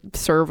I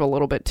serve a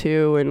little bit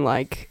too, and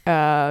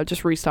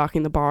just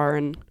restocking the bar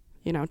and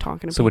talking to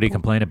people. So what do you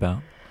complain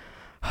about?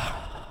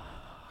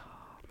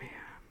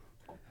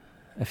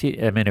 If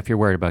you're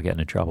worried about getting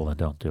in trouble, then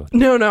don't do it.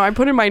 No, I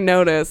put in my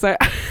notice.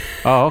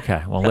 Oh,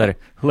 okay. Well,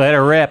 let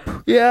her rip.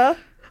 Yeah.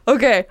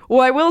 Okay.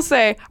 Well, I will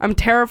say I'm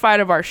terrified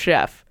of our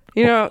chef.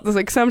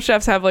 There's some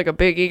chefs have a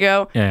big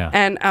ego. Yeah.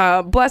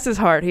 And bless his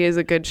heart, he is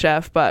a good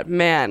chef, but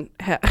man,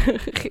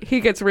 he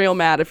gets real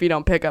mad if you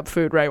don't pick up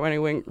food right when he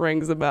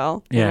rings the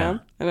bell. Yeah.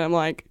 And I'm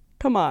like,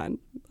 come on.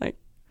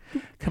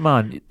 Come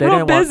on.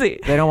 We're busy.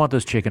 They don't want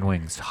those chicken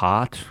wings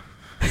hot.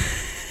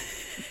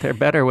 They're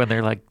better when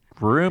they're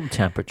room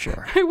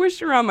temperature. I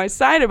wish you were on my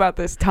side about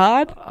this,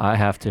 Todd. I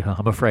have to.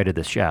 I'm afraid of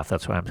this chef.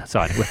 That's why I'm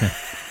siding with him.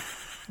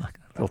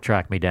 He'll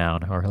track me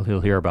down, or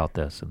he'll hear about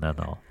this, and then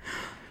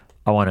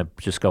I want to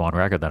just go on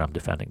record that I'm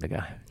defending the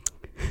guy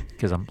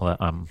because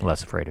I'm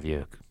less afraid of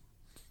you.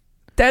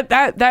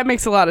 That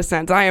makes a lot of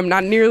sense. I am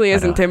not nearly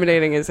as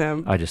intimidating as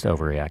him. I just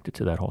overreacted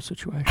to that whole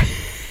situation.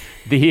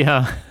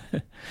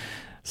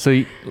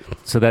 So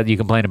that you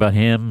complain about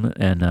him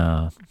and.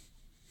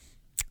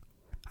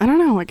 I don't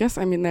know. I guess,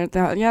 there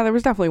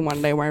was definitely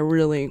one day where I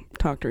really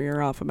talked her ear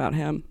off about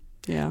him.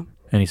 Yeah.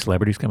 Any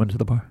celebrities coming to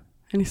the bar?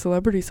 Any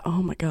celebrities?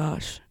 Oh, my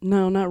gosh.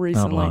 No, not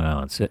recently. Long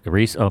Island.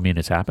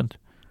 It's happened?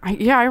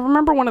 I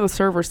remember one of the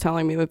servers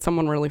telling me that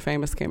someone really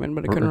famous came in,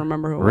 but I couldn't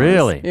remember who it was.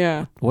 Really?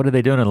 Yeah. What are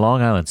they doing in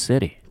Long Island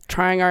City?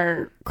 Trying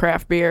our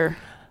craft beer.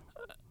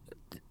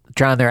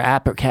 Trying their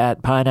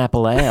apricot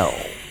pineapple ale.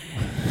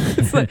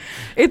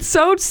 It's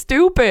so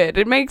stupid.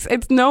 It makes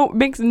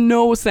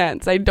no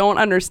sense. I don't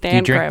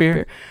understand. Do you drink craft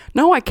beer?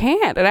 No, I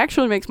can't. It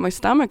actually makes my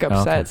stomach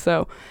upset. Okay.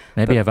 So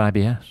maybe you have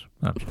IBS.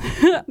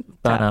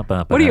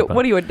 What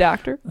are you, a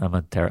doctor?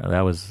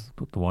 That was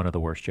one of the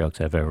worst jokes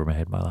I've ever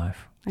made in my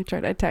life. I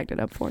tagged it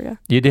up for you.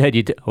 You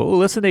did. Oh,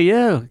 listen to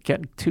you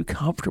getting too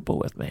comfortable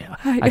with me.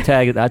 I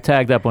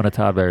tagged up one of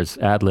Todd Bear's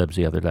ad libs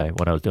the other day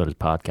when I was doing his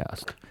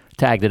podcast.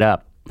 Tagged it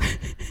up.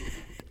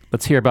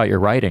 Let's hear about your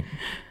writing.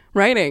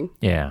 Writing?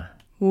 Yeah.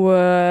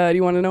 What do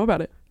you want to know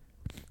about it?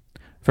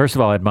 First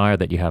of all, I admire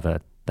that you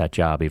have that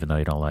job, even though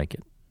you don't like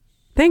it.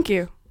 Thank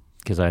you.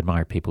 Because I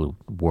admire people who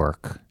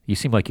work. You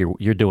seem like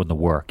you're doing the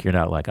work. You're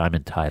not like, I'm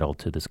entitled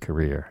to this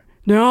career.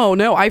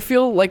 No. I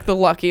feel like the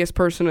luckiest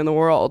person in the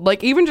world.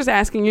 Even just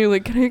asking you,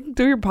 can I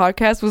do your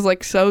podcast was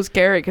so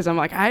scary because I'm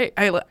like,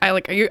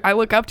 I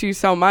look up to you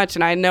so much,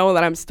 and I know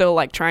that I'm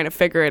still trying to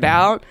figure it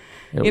out.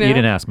 You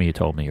didn't ask me. You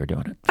told me you're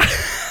doing it.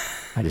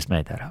 I just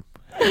made that up.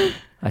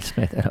 I just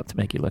made that up to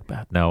make you look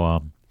bad. No,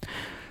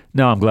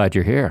 I'm glad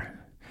you're here.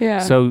 Yeah.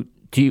 So,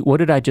 what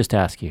did I just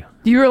ask you?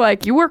 You were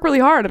like, you work really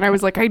hard, and I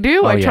was like, I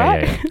do. I try.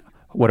 Yeah.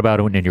 What about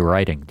when you're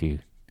writing? Do you?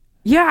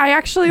 Yeah, I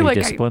actually are you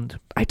disciplined?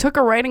 I took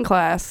a writing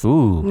class.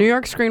 Ooh. New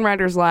York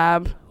Screenwriters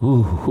Lab.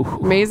 Ooh.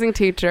 Amazing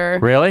teacher.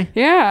 Really?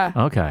 Yeah.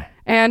 Okay.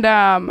 And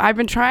I've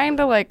been trying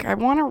to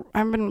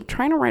I've been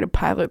trying to write a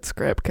pilot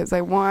script because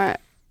I want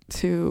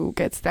to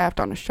get staffed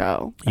on a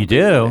show. You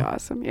do? Really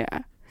awesome. Yeah.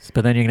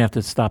 But then you're gonna have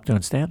to stop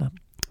doing stand-up.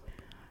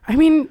 I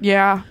mean,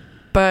 yeah,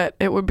 but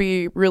it would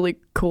be really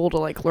cool to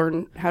like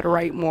learn how to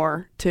write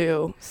more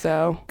too.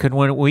 So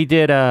When we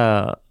did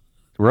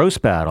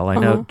roast battle, I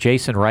know Uh-huh.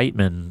 Jason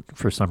Reitman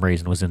for some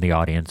reason was in the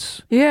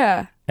audience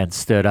yeah, and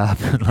stood up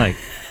and like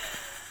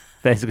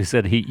basically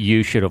said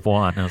you should have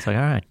won. And I was like,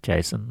 all right,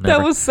 Jason,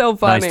 that was so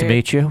funny. nice to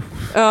meet you.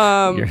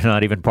 You're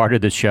not even part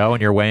of the show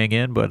and you're weighing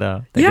in, but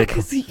they Yeah, did-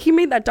 because he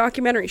made that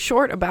documentary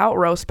short about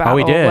roast battle. Oh,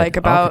 he did? Like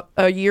about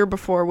a year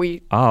before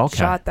we okay.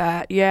 shot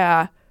that.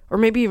 Yeah, or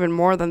maybe even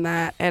more than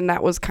that. And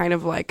that was kind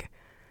of like,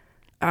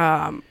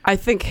 I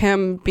think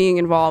him being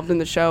involved in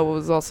the show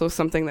was also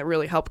something that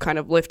really helped kind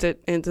of lift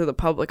it into the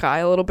public eye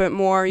a little bit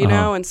more, you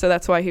know. And so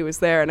that's why he was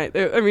there. And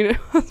I mean, it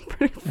was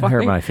pretty It funny.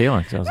 hurt my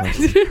feelings. I was like,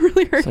 Did it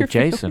really hurt it's your like,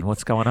 Jason, feelings?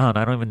 what's going on?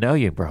 I don't even know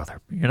you, brother.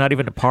 You're not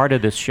even a part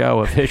of this show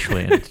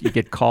officially. And you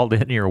get called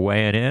in, you're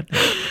weighing in,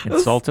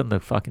 insulting the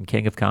fucking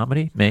king of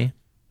comedy, me.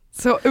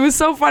 So it was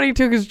so funny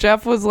too, because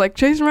Jeff was like,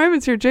 "Jason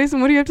Reitman's here.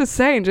 Jason, what do you have to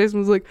say?" And Jason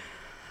was like,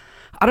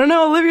 "I don't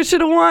know. Olivia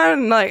should have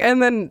won."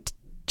 And then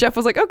Jeff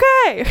was like,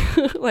 "Okay."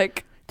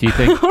 Like, Do you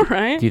think? all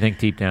right. Do you think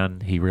deep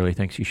down he really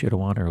thinks you should have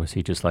won, or was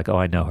he just like, oh,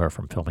 I know her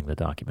from filming the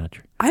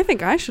documentary? I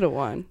think I should have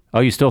won. Oh,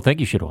 you still think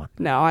you should have won?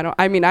 No, I don't.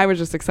 I mean, I was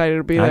just excited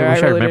to be there. I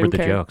wish I really remembered the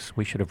didn't care. jokes.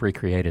 We should have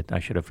recreated. I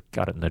should have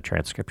gotten the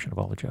transcription of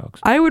all the jokes.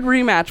 I would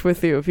rematch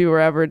with you if you were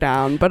ever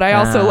down, but I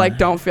also like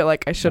don't feel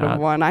like I should have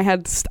Nah. won. I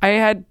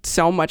had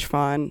so much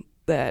fun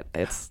that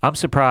it's I'm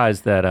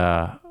surprised that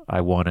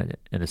I won it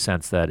in the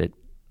sense that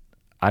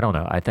I don't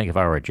know. I think if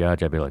I were a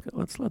judge, I'd be like,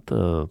 let's let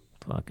the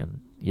fucking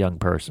young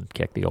person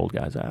kick the old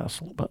guy's ass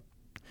a little bit.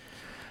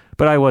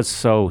 But I was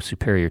so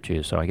superior to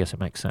you, so I guess it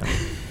makes sense.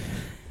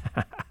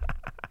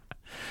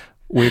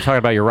 We're talking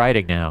about your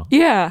writing now.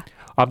 yeah.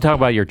 I'm talking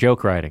about your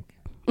joke writing.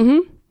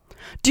 Do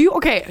you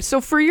so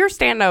for your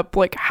stand up,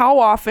 like how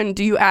often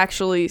do you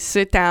actually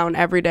sit down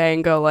every day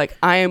and go like,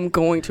 I am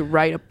going to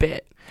write a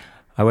bit?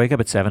 I wake up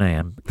at 7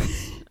 a.m.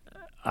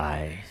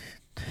 I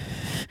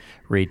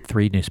read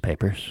 3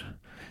 newspapers,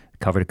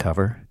 cover to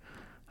cover.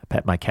 I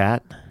pet my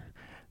cat.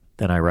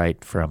 Then I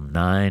write from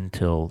 9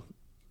 till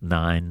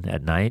 9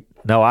 at night.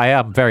 No, I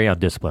am very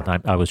undisciplined.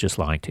 I was just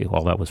lying to you.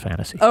 All that was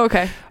fantasy. Oh,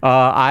 okay.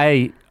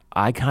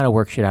 I kind of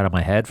work shit out of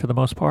my head for the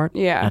most part.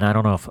 Yeah. And I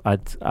don't know if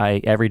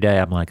I every day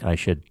I'm like, I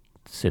should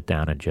sit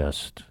down and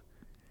just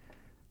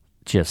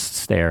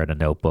stare at a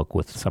notebook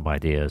with some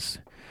ideas.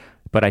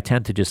 But I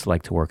tend to just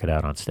like to work it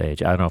out on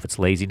stage. I don't know if it's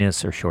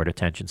laziness or short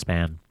attention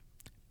span.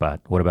 But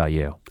what about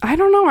you? I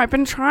don't know. I've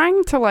been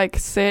trying to like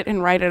sit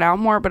and write it out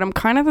more, but I'm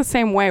kind of the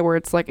same way where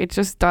it's like it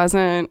just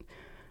doesn't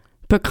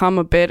become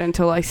a bit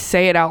until I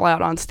say it out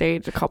loud on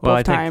stage a couple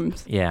of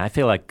times. Yeah, I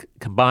feel like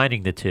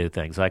combining the two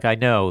things. Like I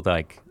know,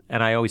 like,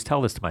 and I always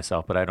tell this to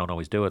myself, but I don't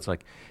always do it. It's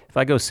like if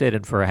I go sit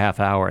in for a half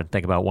hour and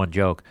think about one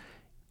joke,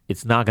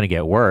 it's not going to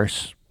get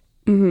worse.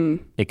 Mm-hmm.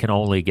 It can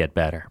only get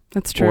better.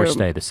 That's true. Or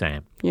stay the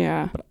same.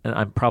 Yeah. But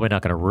I'm probably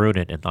not going to ruin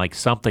it, and like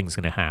something's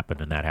going to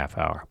happen in that half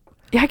hour.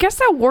 Yeah, I guess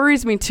that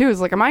worries me too. Is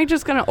like, am I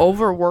just gonna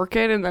overwork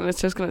it and then it's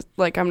just gonna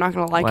like I'm not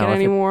gonna like Well, it if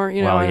anymore?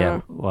 You know? Well, I yeah.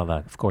 don't know. Well,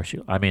 of course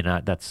you. I mean,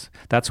 that's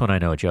when I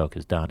know a joke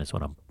is done. Is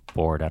when I'm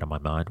bored out of my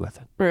mind with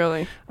it.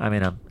 Really? I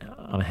mean,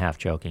 I'm half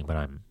joking, but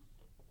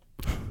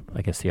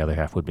I guess the other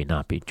half would be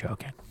not be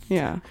joking.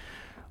 Yeah.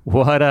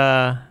 What?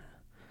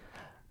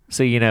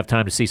 So you gonna have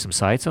time to see some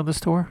sights on this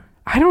tour?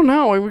 I don't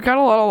know. We got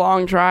a lot of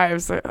long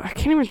drives. I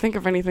can't even think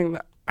of anything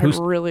that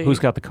Who's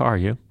got the car?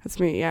 You? It's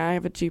me. Yeah, I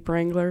have a Jeep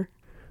Wrangler.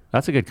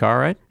 That's a good car,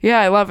 right?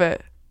 Yeah, I love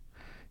it.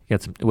 You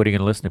got some. What are you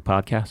gonna listen to?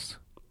 Podcasts?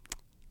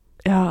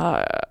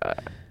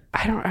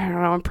 I don't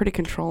know. I'm pretty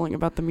controlling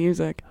about the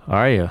music.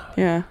 Are you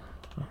Yeah.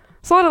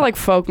 It's a lot of like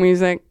folk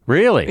music.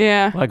 really?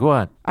 Yeah. Like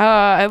what?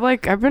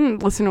 I've been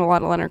listening to a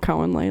lot of Leonard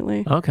Cohen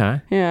lately.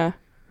 Okay. Yeah.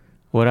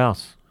 What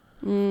else?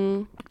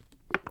 And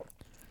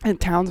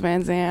Townes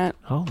Van Zandt.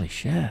 Holy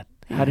shit!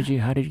 How did you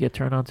get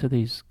turned on to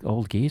these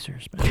old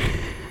geezers,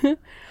 man?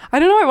 I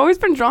don't know. I've always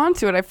been drawn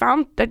to it.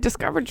 I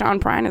discovered John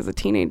Prine as a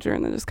teenager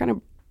and then just kind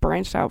of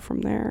branched out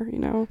from there, you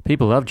know?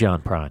 People love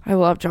John Prine. I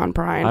love John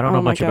Prine. I don't know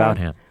Oh my much God. about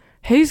him.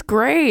 He's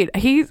great.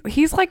 He's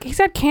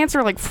had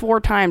cancer like 4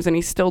 times and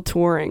he's still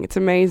touring. It's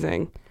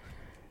amazing.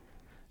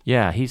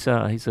 Yeah, he's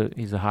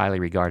a highly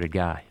regarded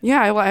guy.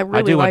 Yeah, I really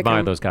I do like admire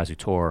him. those guys who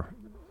tour,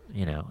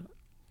 you know,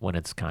 when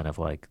it's kind of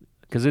like,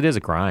 because it is a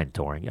grind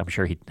touring. I'm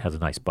sure he has a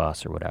nice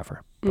bus or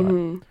whatever,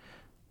 but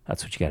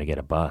that's what you got to get,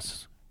 a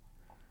bus.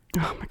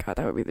 Oh my God,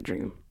 that would be the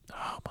dream.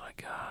 Oh my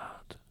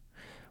God.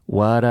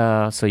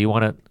 What, so you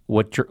want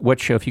to, what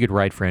show, if you could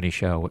write for any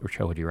show, what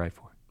show would you write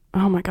for?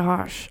 Oh my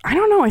gosh. I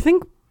don't know. I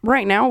think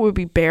right now it would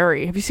be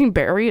Barry. Have you seen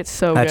Barry? It's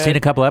so good. I've seen a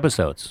couple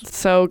episodes. It's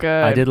so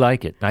good. I did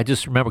like it. I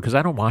just remember, because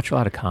I don't watch a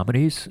lot of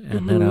comedies,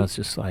 and then I was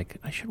just like,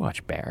 I should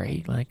watch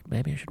Barry. Like,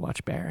 maybe I should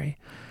watch Barry.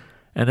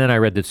 And then I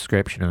read the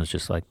description, and it was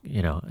just like,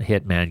 you know, a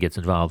hitman gets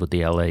involved with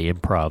the LA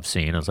improv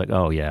scene. I was like,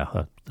 oh,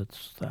 yeah,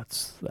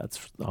 That's.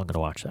 I'm gonna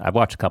watch that. I've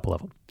watched a couple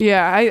of them.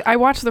 Yeah, I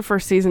watched the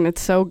first season.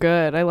 It's so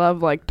good. I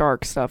love like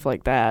dark stuff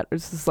like that.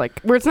 It's just like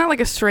where it's not like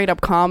a straight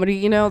up comedy,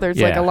 you know. There's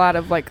like Yeah. a lot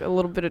of like a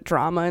little bit of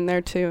drama in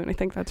there too, and I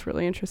think that's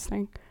really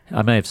interesting.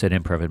 I may have said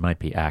improv. It might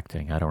be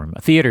acting. I don't remember.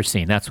 Theater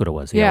scene. That's what it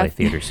was. The Yeah. LA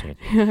theater scene.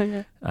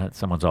 Yeah.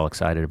 Someone's all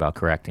excited about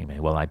correcting me.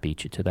 Well, I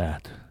beat you to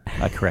that.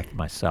 I corrected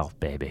myself,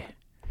 baby.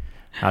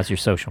 How's your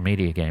social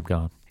media game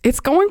going? It's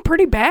going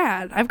pretty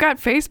bad. I've got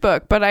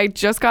Facebook, but I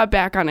just got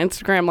back on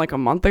Instagram like a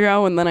month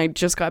ago, and then I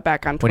just got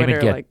back on What do Twitter.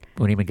 you mean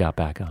what do you mean got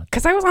back on?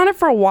 Because I was on it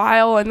for a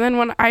while, and then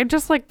when I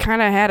just like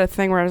kind of had a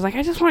thing where I was like,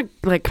 I just want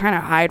to like kind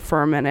of hide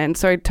for a minute, and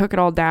so I took it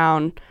all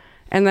down,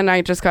 and then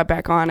I just got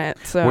back on it.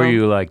 So Were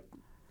you like?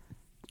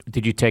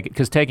 Did you take it?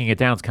 Because taking it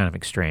down is kind of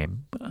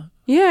extreme.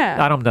 Yeah.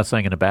 I'm not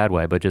saying in a bad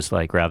way, but just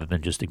like rather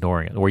than just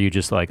ignoring it. Were you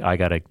just like, I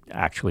gotta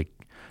actually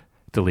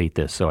delete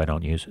this so I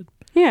don't use it?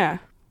 Yeah.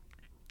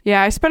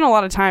 Yeah, I spend a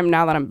lot of time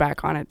now that I'm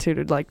back on it too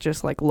to like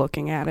just like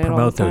looking at it all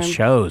Promote the time. those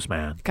shows,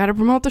 man. Gotta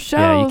promote the shows.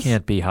 Yeah, you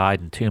can't be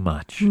hiding too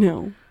much.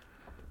 No.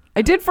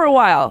 I did for a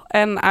while,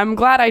 and I'm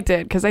glad I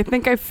did because I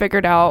think I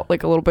figured out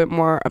like a little bit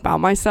more about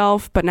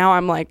myself, but now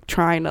I'm like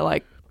trying to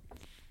like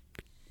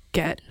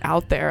get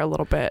out there a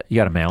little bit. You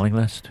got a mailing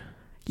list?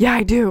 Yeah,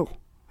 I do.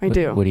 I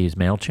do. What do you use,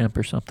 MailChimp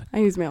or something? I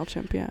use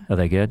MailChimp, yeah. Are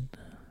they good?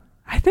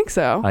 I think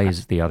so. I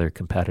use the other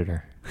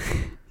competitor.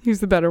 Use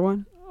the better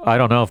one. I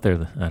don't know if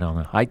they're. I don't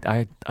know.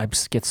 I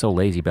just get so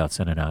lazy about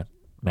sending out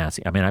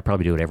massive. I mean, I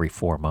probably do it every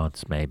 4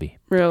 months, maybe,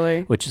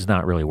 Really? which is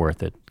not really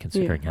worth it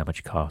considering how much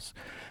it costs.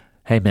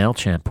 Hey,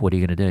 MailChimp, what are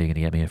you gonna do? You gonna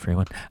get me a free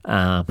one?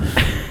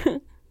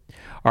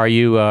 Are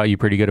you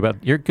pretty good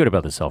about? You're good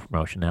about the self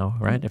promotion now,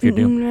 right? If you're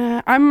doing,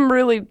 Nah, I'm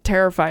really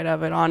terrified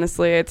of it,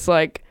 honestly. It's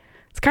like,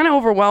 it's kind of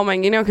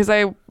overwhelming, you know, because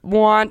I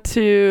want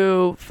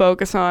to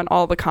focus on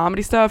all the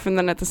comedy stuff, and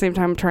then at the same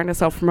time I'm trying to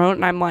self promote,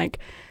 and I'm like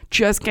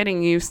just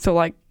getting used to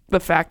like the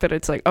fact that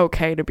it's like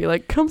okay to be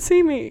like, come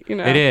see me, you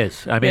know. it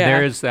is. I mean, Yeah.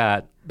 there is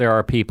that. There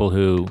are people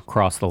who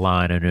cross the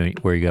line and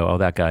where you go, oh,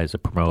 that guy is a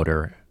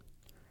promoter.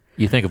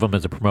 You think of him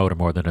as a promoter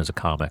more than as a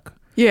comic.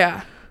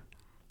 Yeah.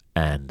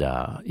 And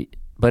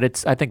but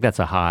it's. I think that's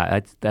a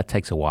high. That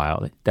takes a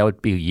while. That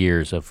would be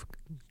years of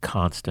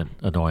constant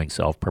annoying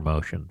self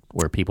promotion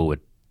where people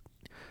would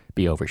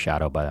be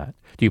overshadowed by that.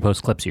 Do you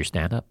post clips of your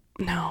stand up?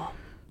 No.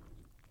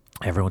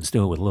 Everyone's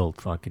doing it with little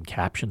fucking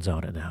captions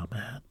on it now,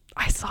 man.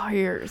 I saw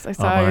yours. I Oh,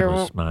 saw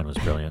your mine was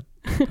brilliant.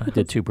 I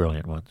did 2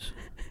 brilliant ones.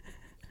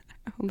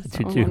 I saw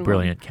Two one of them.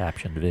 brilliant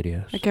captioned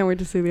videos. I can't wait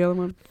to see the other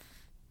one.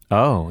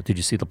 Oh, did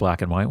you see the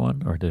black and white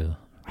one or the?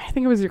 I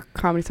think it was your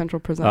Comedy Central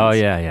presents. Oh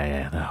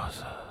yeah. That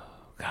was.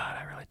 God,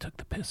 I really took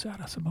the piss out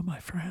of some of my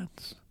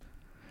friends.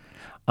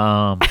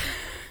 How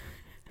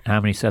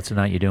many sets a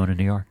night you doing in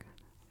New York?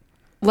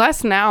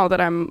 Less now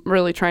that I'm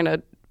really trying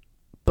to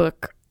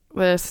book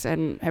this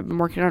and have been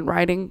working on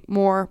writing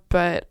more,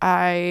 but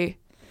I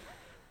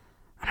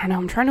don't know,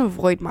 I'm trying to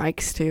avoid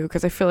mics too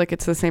because I feel like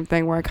it's the same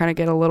thing where I kind of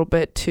get a little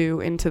bit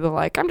too into the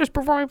like, I'm just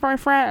performing for my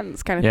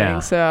friends kind of Yeah.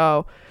 thing.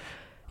 So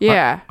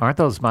yeah. Aren't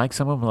those mics?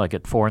 Some of them are like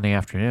at 4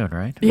 p.m,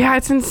 right? Yeah,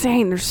 it's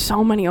insane. There's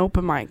so many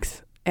open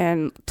mics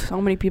and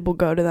so many people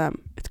go to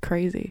them. It's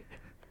crazy.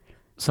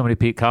 So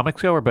many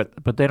comics go,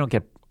 but they don't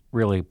get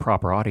really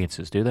proper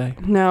audiences, do they?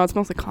 No, it's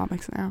mostly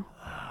comics now.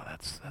 Oh,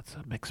 that's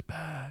a mixed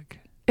bag.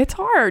 It's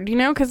hard, you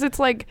know, because it's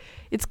like,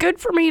 it's good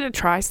for me to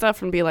try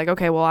stuff and be like,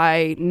 okay, well,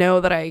 I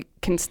know that I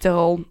can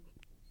still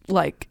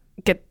like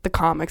get the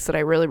comics that I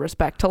really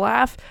respect to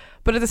laugh.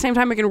 But at the same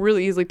time, I can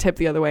really easily tip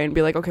the other way and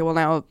be like, okay, well,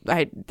 now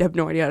I have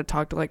no idea how to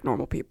talk to like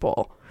normal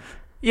people.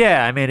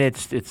 Yeah, I mean,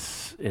 it's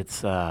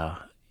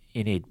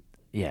you need,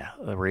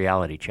 a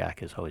reality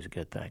check is always a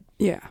good thing.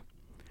 Yeah.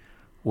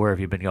 Where have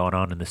you been going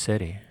on in the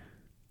city?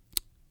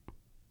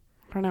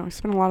 I don't know. I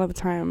spend a lot of the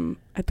time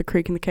at the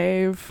Creek in the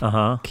Cave,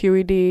 Uh-huh.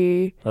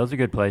 QED. Those are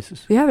good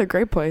places. Yeah, they're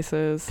great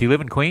places. Do you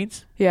live in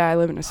Queens? Yeah, I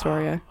live in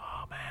Astoria.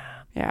 Oh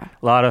man. Yeah.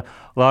 A lot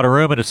of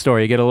room in a store.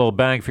 You get a little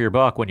bang for your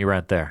buck when you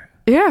rent there.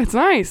 Yeah, it's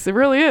nice. It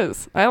really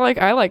is. I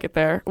like it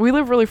there. We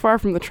live really far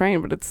from the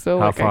train, but it's still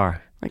How like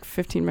far? like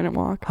 15-minute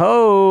walk.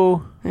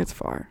 Ho! It's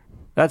far.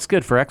 That's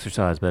good for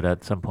exercise, but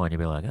at some point you'd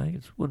be like, I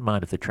just wouldn't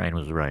mind if the train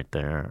was right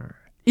there.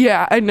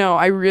 Yeah, I know.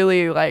 I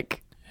really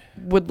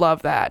would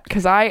love that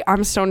because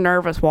I'm so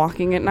nervous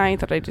walking at night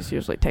that I just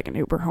usually take an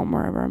Uber home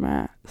wherever I'm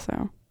at.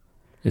 So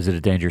Is it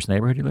a dangerous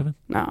neighborhood you live in?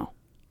 no.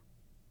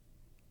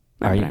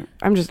 Are you?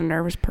 I'm just a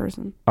nervous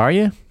person. Are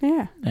you?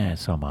 Yeah. Yeah,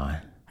 so am I.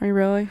 Are you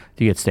really?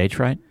 Do you get stage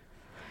fright?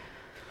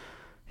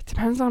 It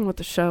depends on what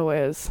the show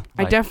is.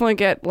 I Like- definitely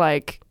get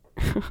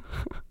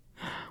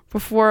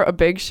before a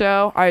big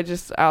show, I'll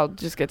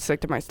just get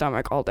sick to my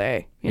stomach all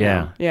day. You Yeah.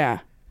 know? Yeah.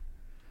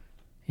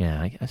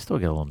 Yeah, I still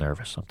get a little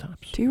nervous sometimes.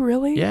 Do you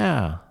really?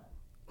 Yeah.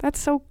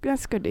 That's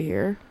good to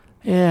hear.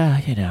 Yeah,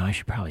 I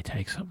should probably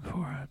take something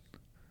for it.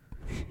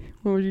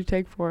 What would you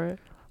take for it?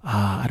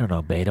 I don't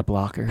know, beta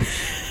blockers.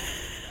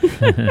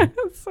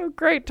 so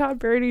great. Todd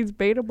Berry needs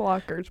beta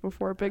blockers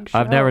before a big show.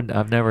 I've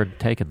never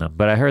taken them,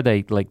 but I heard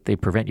they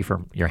prevent you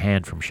from your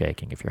hand from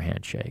shaking if your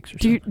hand shakes or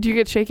Do something. you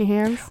get shaky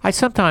hands? I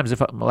sometimes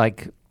if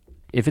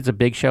it's a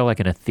big show like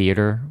in a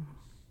theater.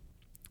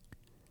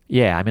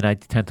 Yeah, I mean I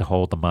tend to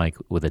hold the mic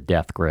with a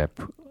death grip,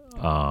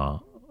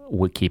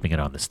 with keeping it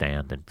on the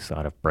stand and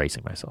sort of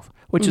bracing myself,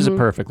 which is a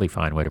perfectly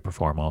fine way to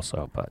perform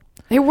also, but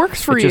It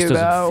works for it you just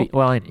doesn't though.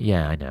 well, I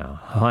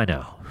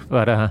know,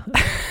 but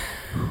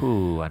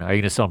ooh, I know. Are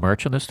you gonna sell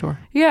merch on this tour?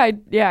 Yeah,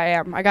 I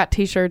am. I got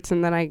T-shirts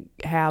and then I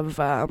have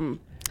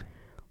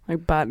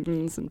like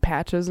buttons and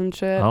patches and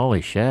shit. Holy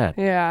shit!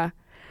 Yeah,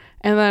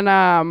 and then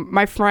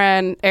my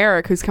friend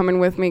Eric, who's coming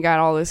with me, got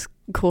all this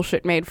cool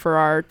shit made for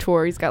our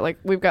tour. We've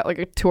got like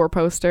a tour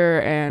poster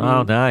and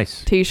Oh,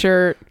 nice.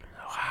 T-shirt.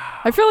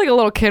 I feel like a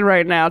little kid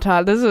right now,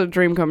 Todd. This is a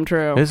dream come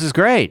true. This is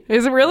great.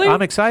 Is it really?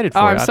 I'm excited for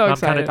Oh, it. I'm so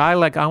excited. I'd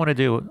like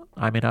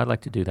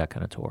to do that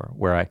kind of tour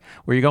where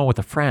you're going with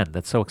a friend.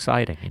 That's so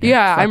exciting. You know?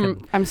 Yeah,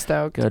 Fucking I'm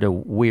stoked. go to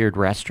weird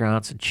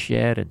restaurants and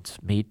shit and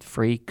meet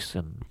freaks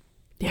and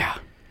Yeah.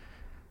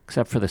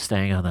 except for the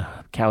staying on the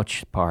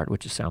couch part,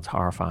 which just sounds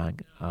horrifying.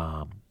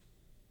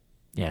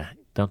 Yeah,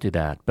 don't do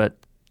that. But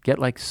get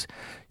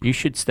you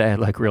should stay at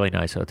like really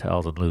nice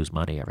hotels and lose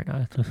money every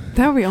night.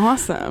 That would be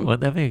awesome. Well,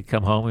 then you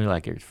come home and you're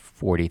like you're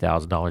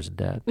 $40,000 in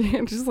debt.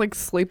 Just like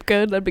sleep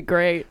good. That'd be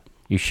great.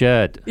 You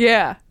should.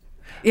 Yeah.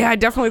 Yeah, I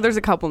definitely. There's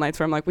a couple nights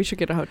where I'm like, we should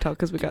get a hotel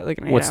because we got like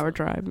an 8-hour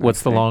drive.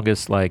 What's the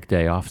longest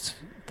day off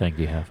thing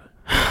do you have?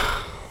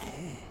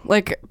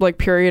 Like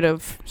period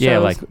of shows? Yeah,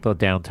 like the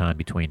downtime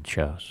between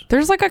shows.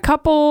 There's like a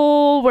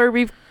couple where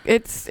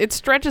it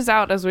stretches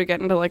out as we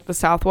get into like the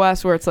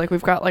Southwest where it's like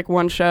we've got like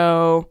one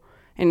show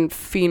in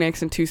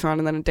Phoenix and Tucson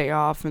and then a day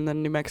off and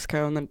then New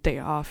Mexico and then a day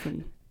off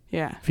and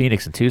yeah.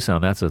 Phoenix and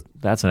Tucson,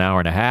 that's an hour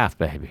and a half,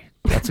 baby.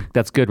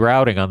 That's good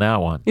routing on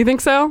that one. You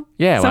think so?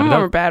 Yeah, Some of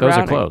them are bad those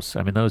routing. are close.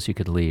 I mean, those you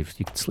could leave.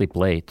 You could sleep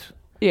late,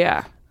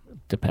 Yeah.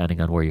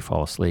 depending on where you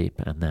fall asleep.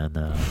 And then,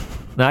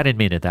 no, I didn't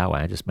mean it that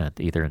way. I just meant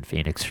either in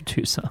Phoenix or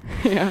Tucson.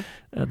 Yeah.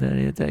 And then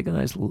you take a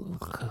nice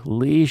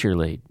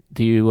leisurely.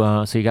 Do you?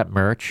 So you got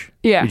merch?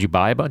 Yeah. Did you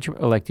buy a bunch of?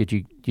 Or like, did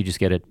you just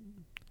get it?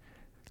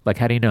 Like,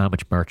 how do you know how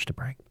much merch to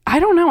bring? I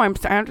don't know. I'm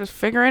just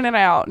figuring it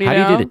out. How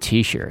know? do you do the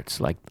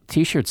T-shirts? Like,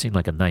 T-shirts seem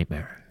like a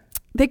nightmare.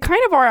 They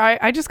kind of are.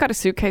 I just got a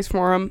suitcase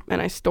for them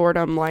and I stored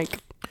them like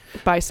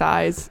by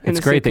size. It's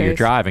great that you're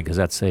driving because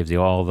that saves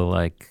you all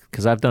the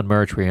because I've done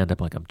merch where you end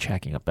up like I'm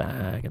checking a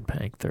bag and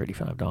paying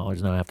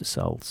 $35. Now I have to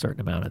sell a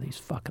certain amount of these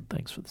fucking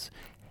things for this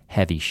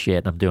heavy shit.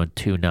 And I'm doing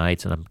 2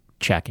 nights and I'm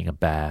checking a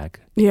bag.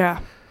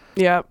 Yeah.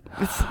 Yep.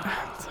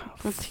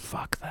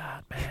 Fuck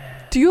that,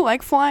 man. Do you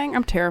like flying?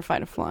 I'm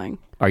terrified of flying.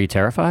 Are you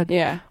terrified?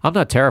 Yeah. I'm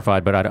not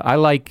terrified, but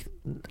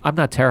I'm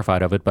not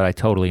terrified of it, but I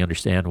totally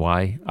understand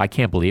why. I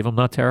can't believe I'm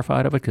not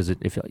terrified of it because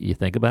if you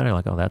think about it, you're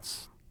like, oh,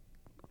 that's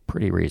a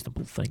pretty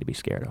reasonable thing to be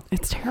scared of.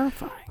 It's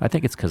terrifying. I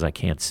think it's because I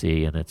can't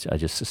see, and I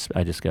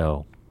just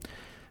go,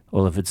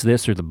 well, if it's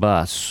this or the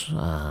bus,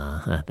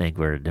 I think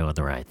we're doing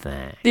the right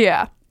thing.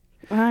 Yeah.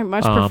 I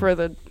much prefer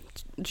the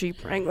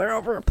Jeep Wrangler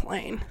over a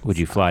plane. Would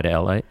you fly to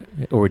LA,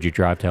 or would you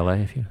drive to LA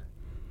if you?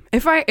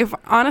 If I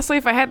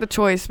had the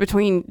choice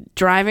between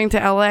driving to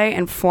LA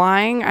and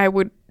flying, I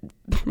would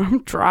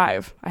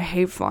drive. I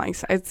hate flying.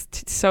 It's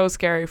so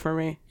scary for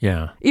me.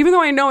 Yeah. Even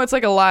though I know it's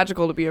like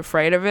illogical to be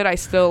afraid of it, I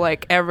still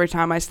like every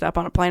time I step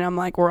on a plane, I'm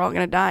like, we're all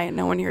gonna die, and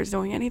no one here is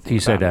doing anything. Do you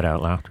say about that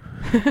out loud?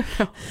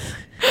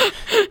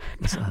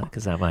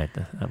 Because that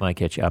might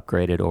get you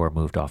upgraded or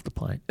moved off the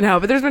plane.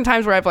 No, but there's been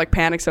times where I've like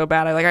panicked so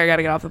bad, I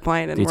gotta get off the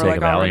plane, and Do you we're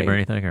take like a Valium already. or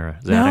anything or a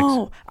Xanax?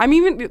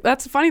 No,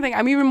 that's the funny thing.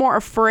 I'm even more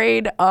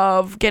afraid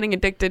of getting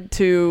addicted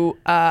to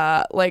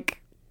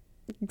like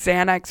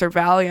Xanax or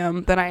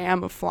Valium than I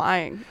am of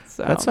flying.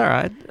 So That's all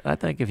right. I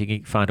think if you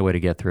can find a way to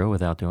get through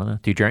without doing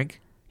that. Do you drink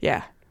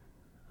yeah.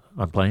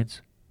 on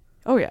planes?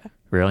 Oh yeah.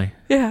 Really?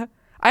 Yeah.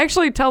 I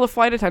actually tell the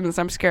flight attendants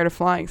I'm scared of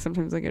flying.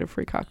 Sometimes I get a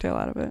free cocktail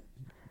out of it.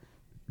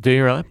 Do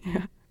you really?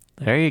 Yeah.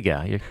 There you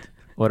go.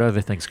 What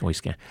other things can we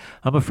scan?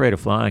 I'm afraid of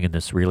flying in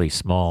this really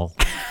small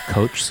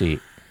coach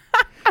seat.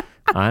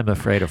 I'm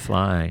afraid of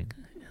flying.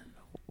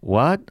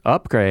 What?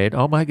 Upgrade?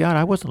 Oh my God,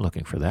 I wasn't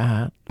looking for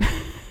that.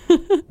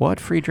 What?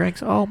 Free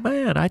drinks? Oh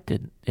man, it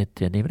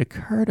didn't even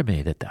occur to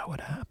me that would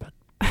happen.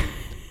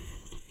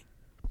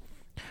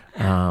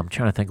 I'm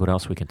trying to think what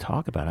else we can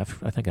talk about.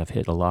 I think I've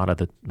hit a lot of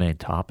the main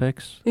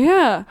topics.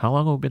 Yeah. How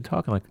long have we been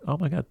talking? Like, oh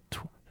my God,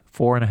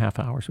 4.5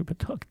 hours we've been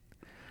talking.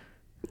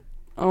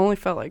 I only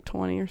felt like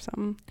 20 or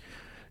something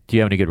Do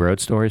you have any good road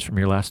stories from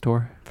your last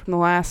tour? from the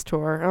last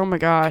tour. Oh my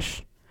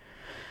gosh.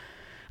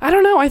 I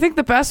don't know. I think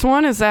the best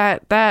one is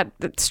that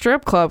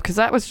strip club because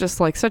that was just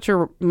like such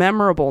a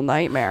memorable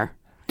nightmare.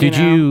 Did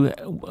know?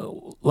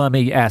 you, let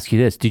me ask you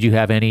this, did you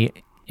have any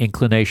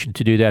inclination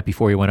to do that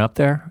before you went up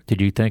there? Did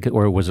you think,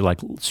 or was it like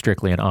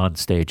strictly an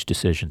on-stage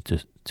decision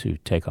to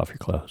take off your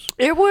clothes?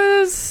 It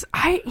was,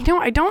 I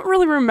don't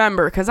really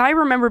remember because I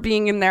remember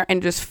being in there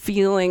and just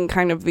feeling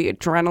kind of the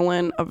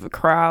adrenaline of the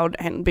crowd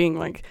and being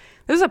like,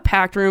 this is a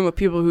packed room of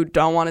people who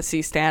don't want to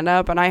see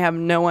stand-up and I have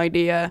no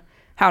idea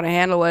how to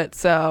handle it.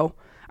 So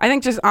I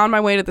think just on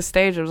my way to the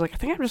stage, I was like, I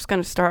think I'm just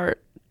going to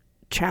start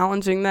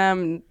challenging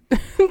them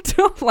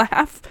to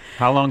laugh.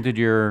 How long did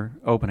your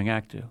opening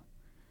act do?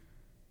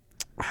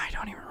 I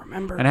don't even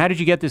remember. And how did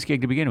you get this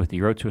gig to begin with?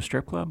 You wrote to a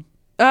strip club?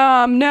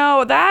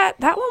 No, that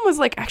one was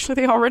like, actually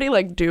they already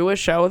like do a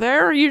show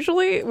there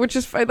usually, which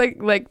is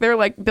like they're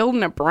like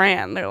building a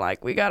brand. They're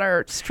like, we got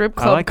our strip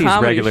club. I like these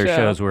comedy regular show.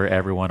 shows where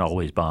everyone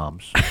always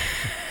bombs.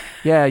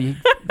 Yeah,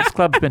 this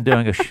club's been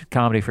doing a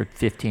comedy for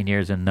 15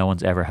 years and no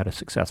one's ever had a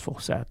successful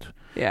set.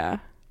 Yeah.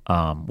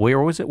 Where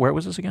was it? Where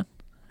was this again?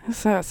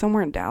 It's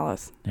somewhere in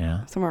Dallas.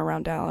 Yeah. Somewhere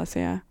around Dallas,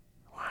 yeah.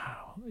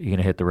 Wow. You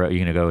gonna hit the road? You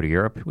gonna go to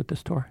Europe with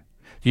this tour?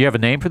 Do you have a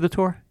name for the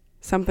tour?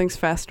 Something's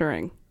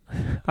Festering.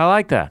 I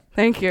like that.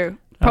 Thank you.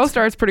 Poster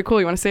art's pretty cool.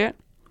 You want to see it?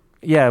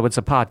 Yeah, it's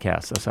a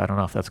podcast, so I don't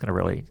know if that's going to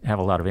really have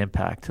a lot of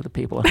impact to the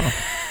people at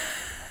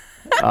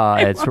home.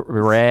 It's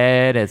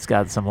red. It's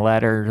got some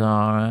letters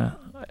on it.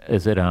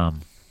 Is it,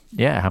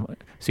 yeah.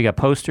 So you got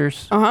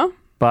posters,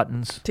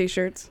 buttons.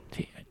 T-shirts.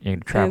 You can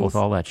travel with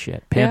all that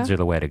shit. Pins are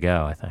the way to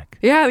go, I think.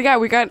 Yeah,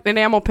 we got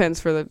enamel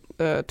pins for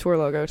the tour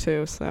logo,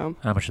 too, so.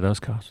 How much do those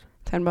cost?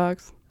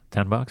 $10.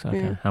 $10? Okay.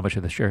 Yeah. How much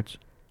are the shirts?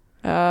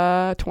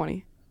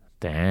 20.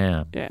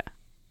 Damn. Yeah.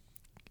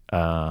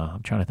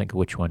 I'm trying to think of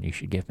which one you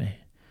should give me.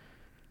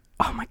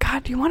 Oh my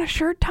God! Do you want a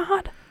shirt,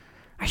 Todd?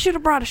 I should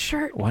have brought a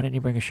shirt. Why didn't you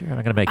bring a shirt?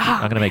 I'm gonna make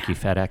you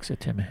FedEx it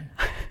to me.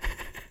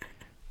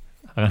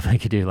 I'm gonna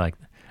make you do like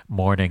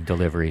morning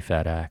delivery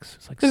FedEx.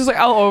 It's like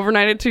I'll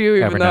overnight it to you,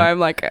 even though I'm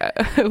like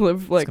I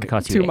live like it's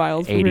cost 2 you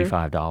miles from here.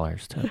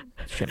 $85 to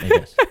ship me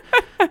this.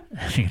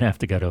 You're gonna have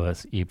to go to a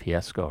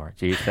UPS store,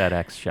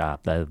 FedEx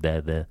shop.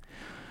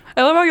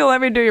 I love how you'll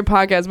let me do your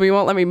podcast, but you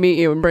won't let me meet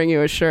you and bring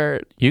you a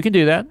shirt. You can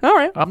do that. All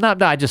right. I'm not.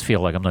 I just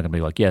feel like I'm not gonna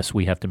be like, yes,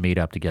 we have to meet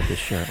up to get this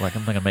shirt. Like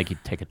I'm not gonna make you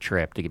take a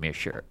trip to give me a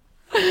shirt.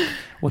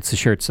 What's the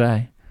shirt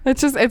say? It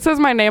says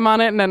my name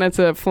on it, and then it's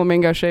a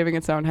flamingo shaving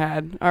its own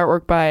head.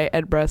 Artwork by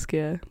Ed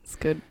Brescia. It's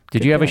good.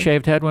 Did you have a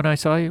shaved head when I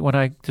saw you? When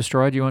I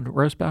destroyed you on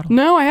Roast Battle?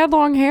 No, I had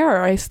long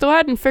hair. I still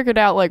hadn't figured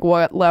out like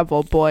what level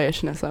of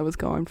boyishness I was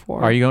going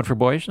for. Are you going for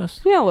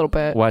boyishness? Yeah, a little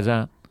bit. Why is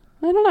that?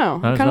 I don't know.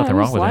 There's nothing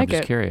wrong with it. I'm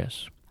just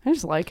curious. I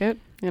just like it,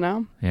 you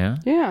know? Yeah?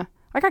 Yeah.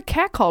 I got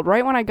catcalled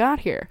right when I got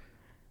here.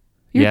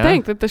 You'd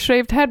think that the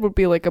shaved head would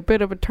be like a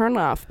bit of a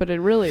turnoff, but it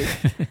really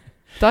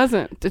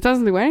doesn't. It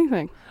doesn't do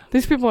anything.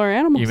 These people are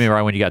animals. You mean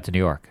right when you got to New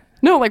York?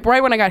 No, like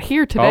right when I got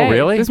here today. Oh,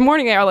 really? This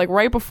morning, like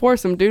right before,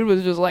 some dude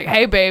was just like,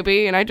 "Hey,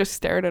 baby," and I just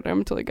stared at him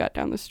until he got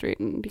down the street,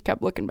 and he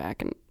kept looking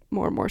back and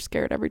more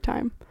scared every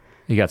time.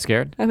 You got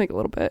scared? I think a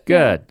little bit.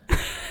 Good.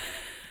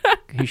 Yeah.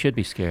 He should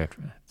be scared.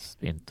 It's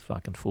being a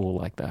fucking fool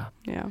like that.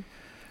 Yeah.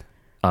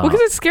 Well,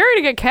 because it's scary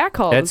to get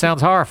catcalled. It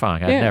sounds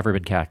horrifying. I've never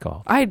been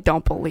catcalled. I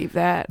don't believe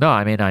that. No,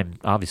 I mean, I've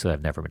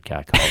never been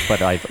catcalled,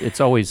 but it's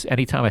always,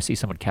 anytime I see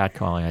someone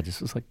catcalling, I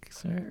just was like,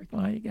 sir,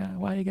 why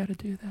you got to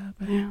do that,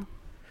 man?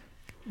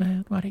 Yeah.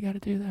 Man, why do you got to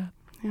do that?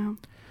 Yeah. I'm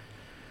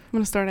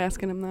going to start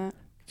asking him that.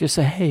 Just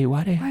say, hey,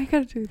 why you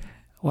got to do that?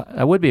 Well,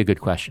 that would be a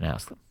good question to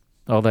ask them.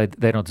 Although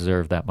they don't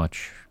deserve that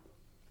much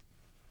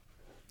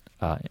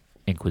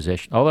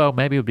inquisition. Although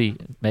maybe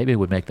it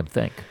would make them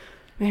think.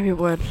 Maybe it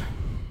would.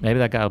 Maybe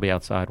that guy will be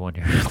outside when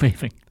you're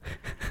leaving.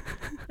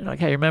 You're like,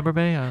 hey, remember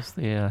me? I was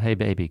the hey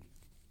baby.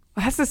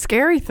 That's the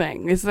scary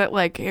thing. Is that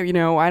like, you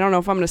know, I don't know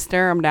if I'm going to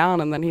stare him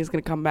down and then he's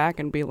going to come back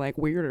and be like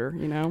weirder,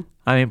 you know?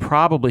 I mean,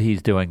 probably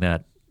he's doing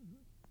that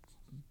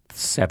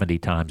 70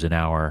 times an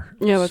hour.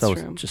 Yeah, that's so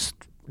true. Just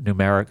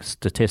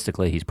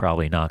statistically, he's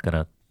probably not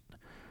going to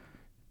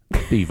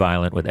be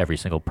violent with every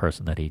single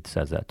person that he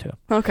says that to.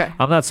 Okay.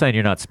 I'm not saying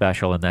you're not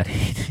special and that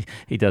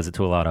he does it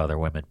to a lot of other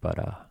women, but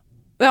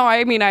no,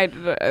 I mean,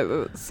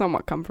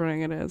 somewhat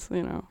comforting it is,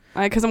 you know.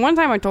 Because one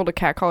time I told a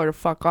catcaller to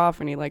fuck off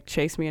and he like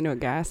chased me into a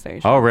gas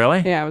station. Oh, really?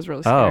 Yeah, it was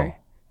really scary.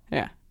 Oh.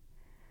 Yeah.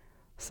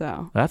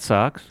 So. That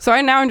sucks. So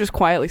I'm just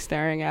quietly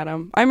staring at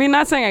him. I mean,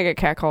 not saying I get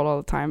catcalled all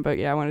the time, but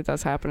yeah, when it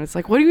does happen, it's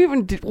like, what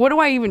do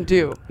I even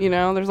do? You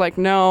know, there's like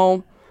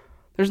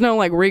there's no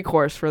like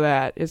recourse for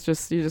that. It's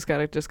just, you just got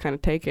to just kind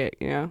of take it,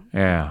 you know?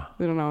 Yeah.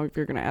 We don't know if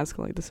you're going to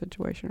escalate the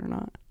situation or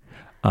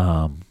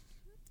not.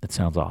 It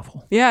sounds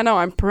awful. Yeah, no,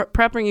 I'm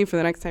prepping you for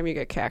the next time you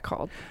get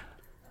catcalled.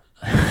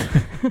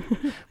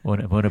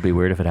 Wouldn't it be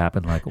weird if it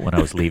happened like when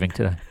I was leaving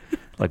today?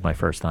 Like my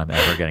first time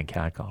ever getting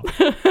catcalled.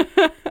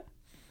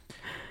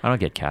 I don't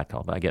get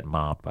catcalled, but I get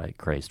mobbed by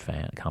crazed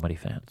comedy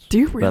fans. Do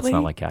you really? That's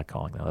not like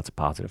catcalling, though. That's a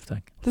positive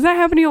thing. Does that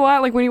happen to you a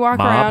lot? Like when you walk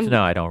around?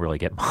 No, I don't really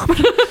get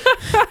mobbed.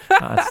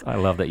 I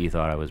love that you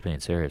thought I was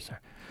being serious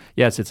there.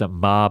 Yes, it's a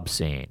mob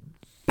scene.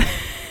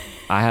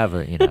 I have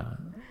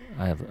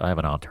I have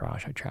an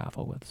entourage I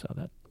travel with, so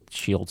that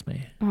shields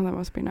me. Oh, that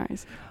must be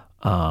nice.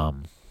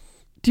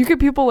 Do you get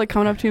people like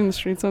coming up to you in the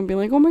streets and be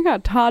like, "Oh my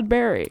God, Todd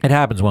Barry"? It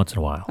happens once in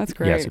a while. That's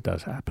great. Yes, it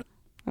does happen.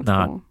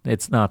 That's cool.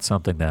 It's not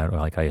something that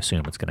like I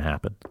assume it's going to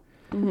happen.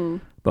 Mm-hmm.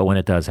 But when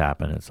it does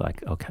happen, it's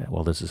like, okay,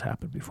 well, this has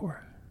happened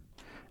before,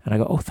 and I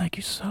go, "Oh, thank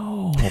you so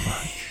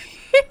much,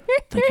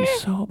 thank you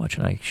so much,"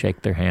 and I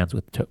shake their hands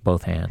with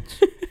both hands.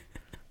 And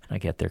I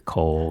get their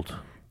cold.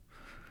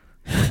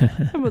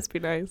 That must be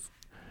nice.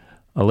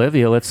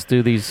 Olivia, let's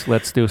do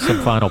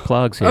some final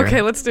plugs here.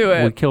 Okay, let's do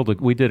it.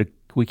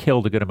 We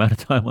killed a good amount of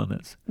time on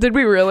this. Did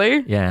we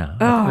really? Yeah.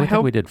 Oh, I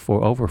think we did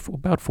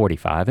about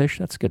 45-ish.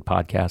 That's good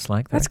podcast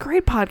length. That's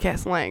great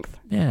podcast length.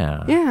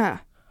 Yeah. Yeah.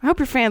 I hope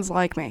your fans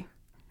like me.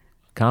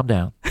 Calm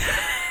down.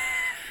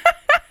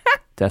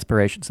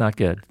 Desperation's not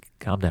good.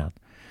 Calm down.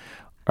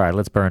 All right,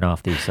 let's burn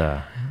off these.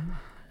 All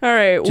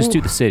right. Just do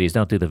the cities.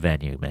 Don't do the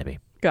venue, maybe.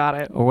 Got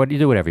it. Or what do you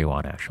do? Whatever you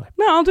want, actually.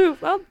 No,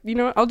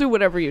 I'll do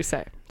whatever you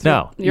say.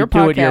 No, your you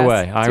do it your podcast.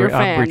 way. It's your I'm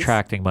fans.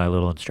 retracting my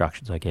little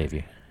instructions I gave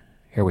you.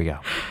 Here we go.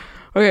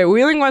 Okay,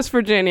 Wheeling, West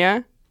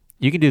Virginia.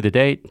 You can do the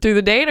date. Do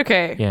the date?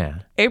 Okay. Yeah.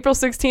 April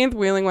 16th,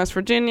 Wheeling, West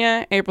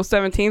Virginia. April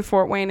 17th,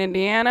 Fort Wayne,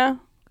 Indiana.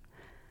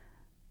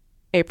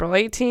 April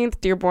 18th,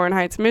 Dearborn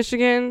Heights,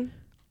 Michigan.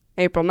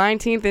 April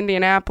 19th,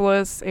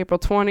 Indianapolis. April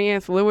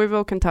 20th,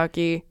 Louisville,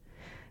 Kentucky.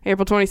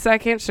 April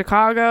 22nd,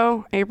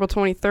 Chicago. April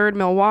 23rd,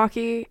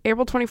 Milwaukee.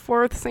 April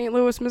 24th, St.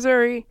 Louis,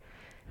 Missouri.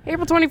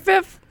 April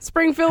 25th,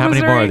 Springfield, How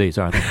Missouri. many more of these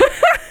are there?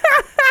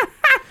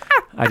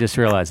 I just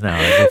realized now.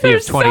 If you have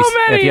There's 20, so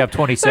many. if you have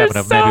 27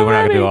 There's of them, maybe so we're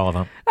not gonna do many. all of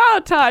them.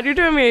 Oh, Todd, you're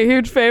doing me a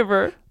huge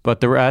favor.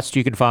 But the rest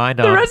you can find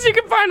The on. rest you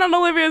can find on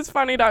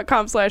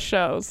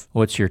oliviasfunny.com/shows.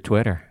 What's your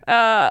Twitter?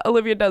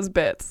 Olivia Does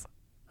Bits.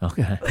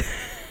 Okay.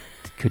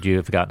 Could you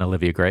have gotten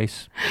Olivia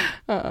Grace?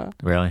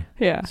 Really?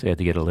 Yeah. So you had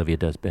to get Olivia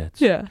Does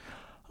Bits. Yeah.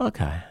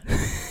 Okay.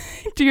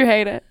 Do you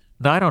hate it?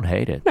 No, I don't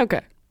hate it.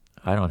 Okay.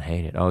 I don't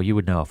hate it. Oh, you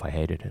would know if I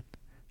hated it.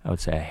 I would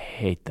say I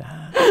hate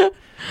that.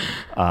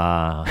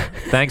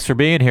 Thanks for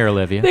being here,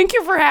 Olivia. Thank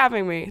you for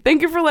having me.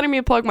 Thank you for letting me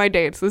plug my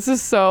dates. This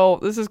is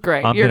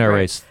great. I'm You're gonna great.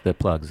 erase the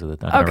plugs. I'm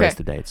gonna Okay. erase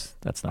the dates.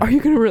 That's not. Are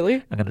you gonna really?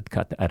 I'm gonna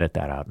edit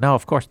that out. No,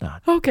 of course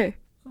not. Okay.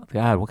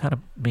 God, what kind of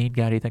mean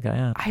guy do you think I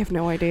am? I have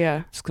no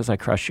idea. It's because I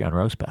crushed you on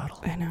Roast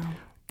Battle. I know.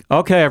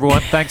 Okay,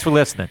 everyone. Thanks for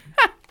listening.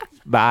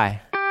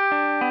 Bye.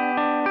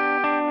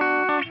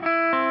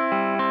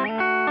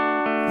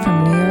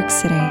 From New York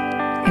City,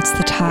 it's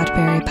the Todd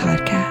Barry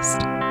Podcast.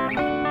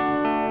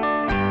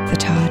 The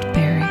Todd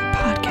Barry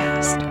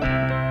Podcast.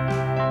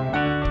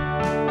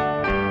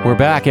 We're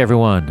back,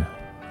 everyone.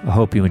 I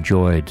hope you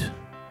enjoyed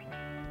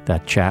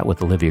that chat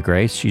with Olivia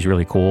Grace. She's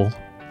really cool.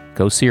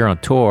 Go see her on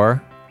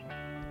tour.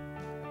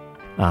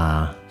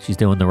 She's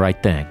doing the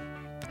right thing.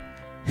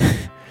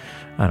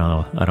 I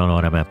don't know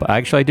what I meant, but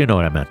actually I do know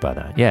what I meant by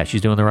that. Yeah,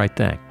 she's doing the right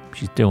thing.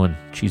 She's doing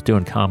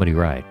comedy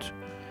right.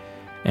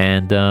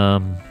 And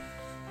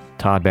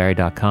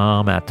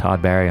ToddBarry.com, at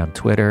ToddBarry on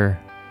Twitter.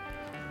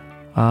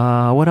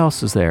 What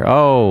else is there?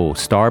 Oh,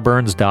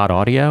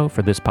 starburns.audio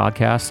for this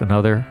podcast and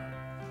other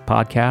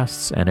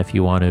podcasts. And if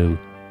you want to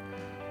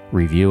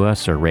review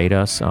us or rate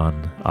us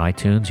on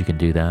iTunes, you can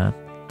do that.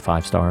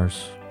 5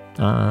 stars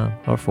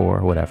or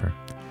 4, whatever.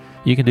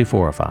 You can do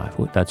 4 or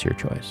 5. That's your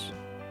choice.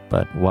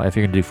 But if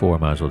you're going to do 4,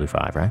 might as well do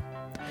 5, right?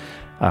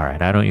 All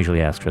right. I don't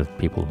usually ask for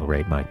people to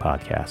rate my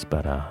podcast,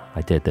 but I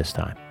did this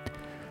time.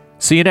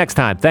 See you next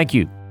time. Thank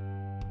you.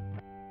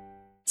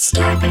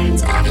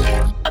 Starburns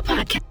Audio,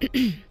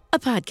 a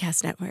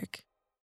podcast network.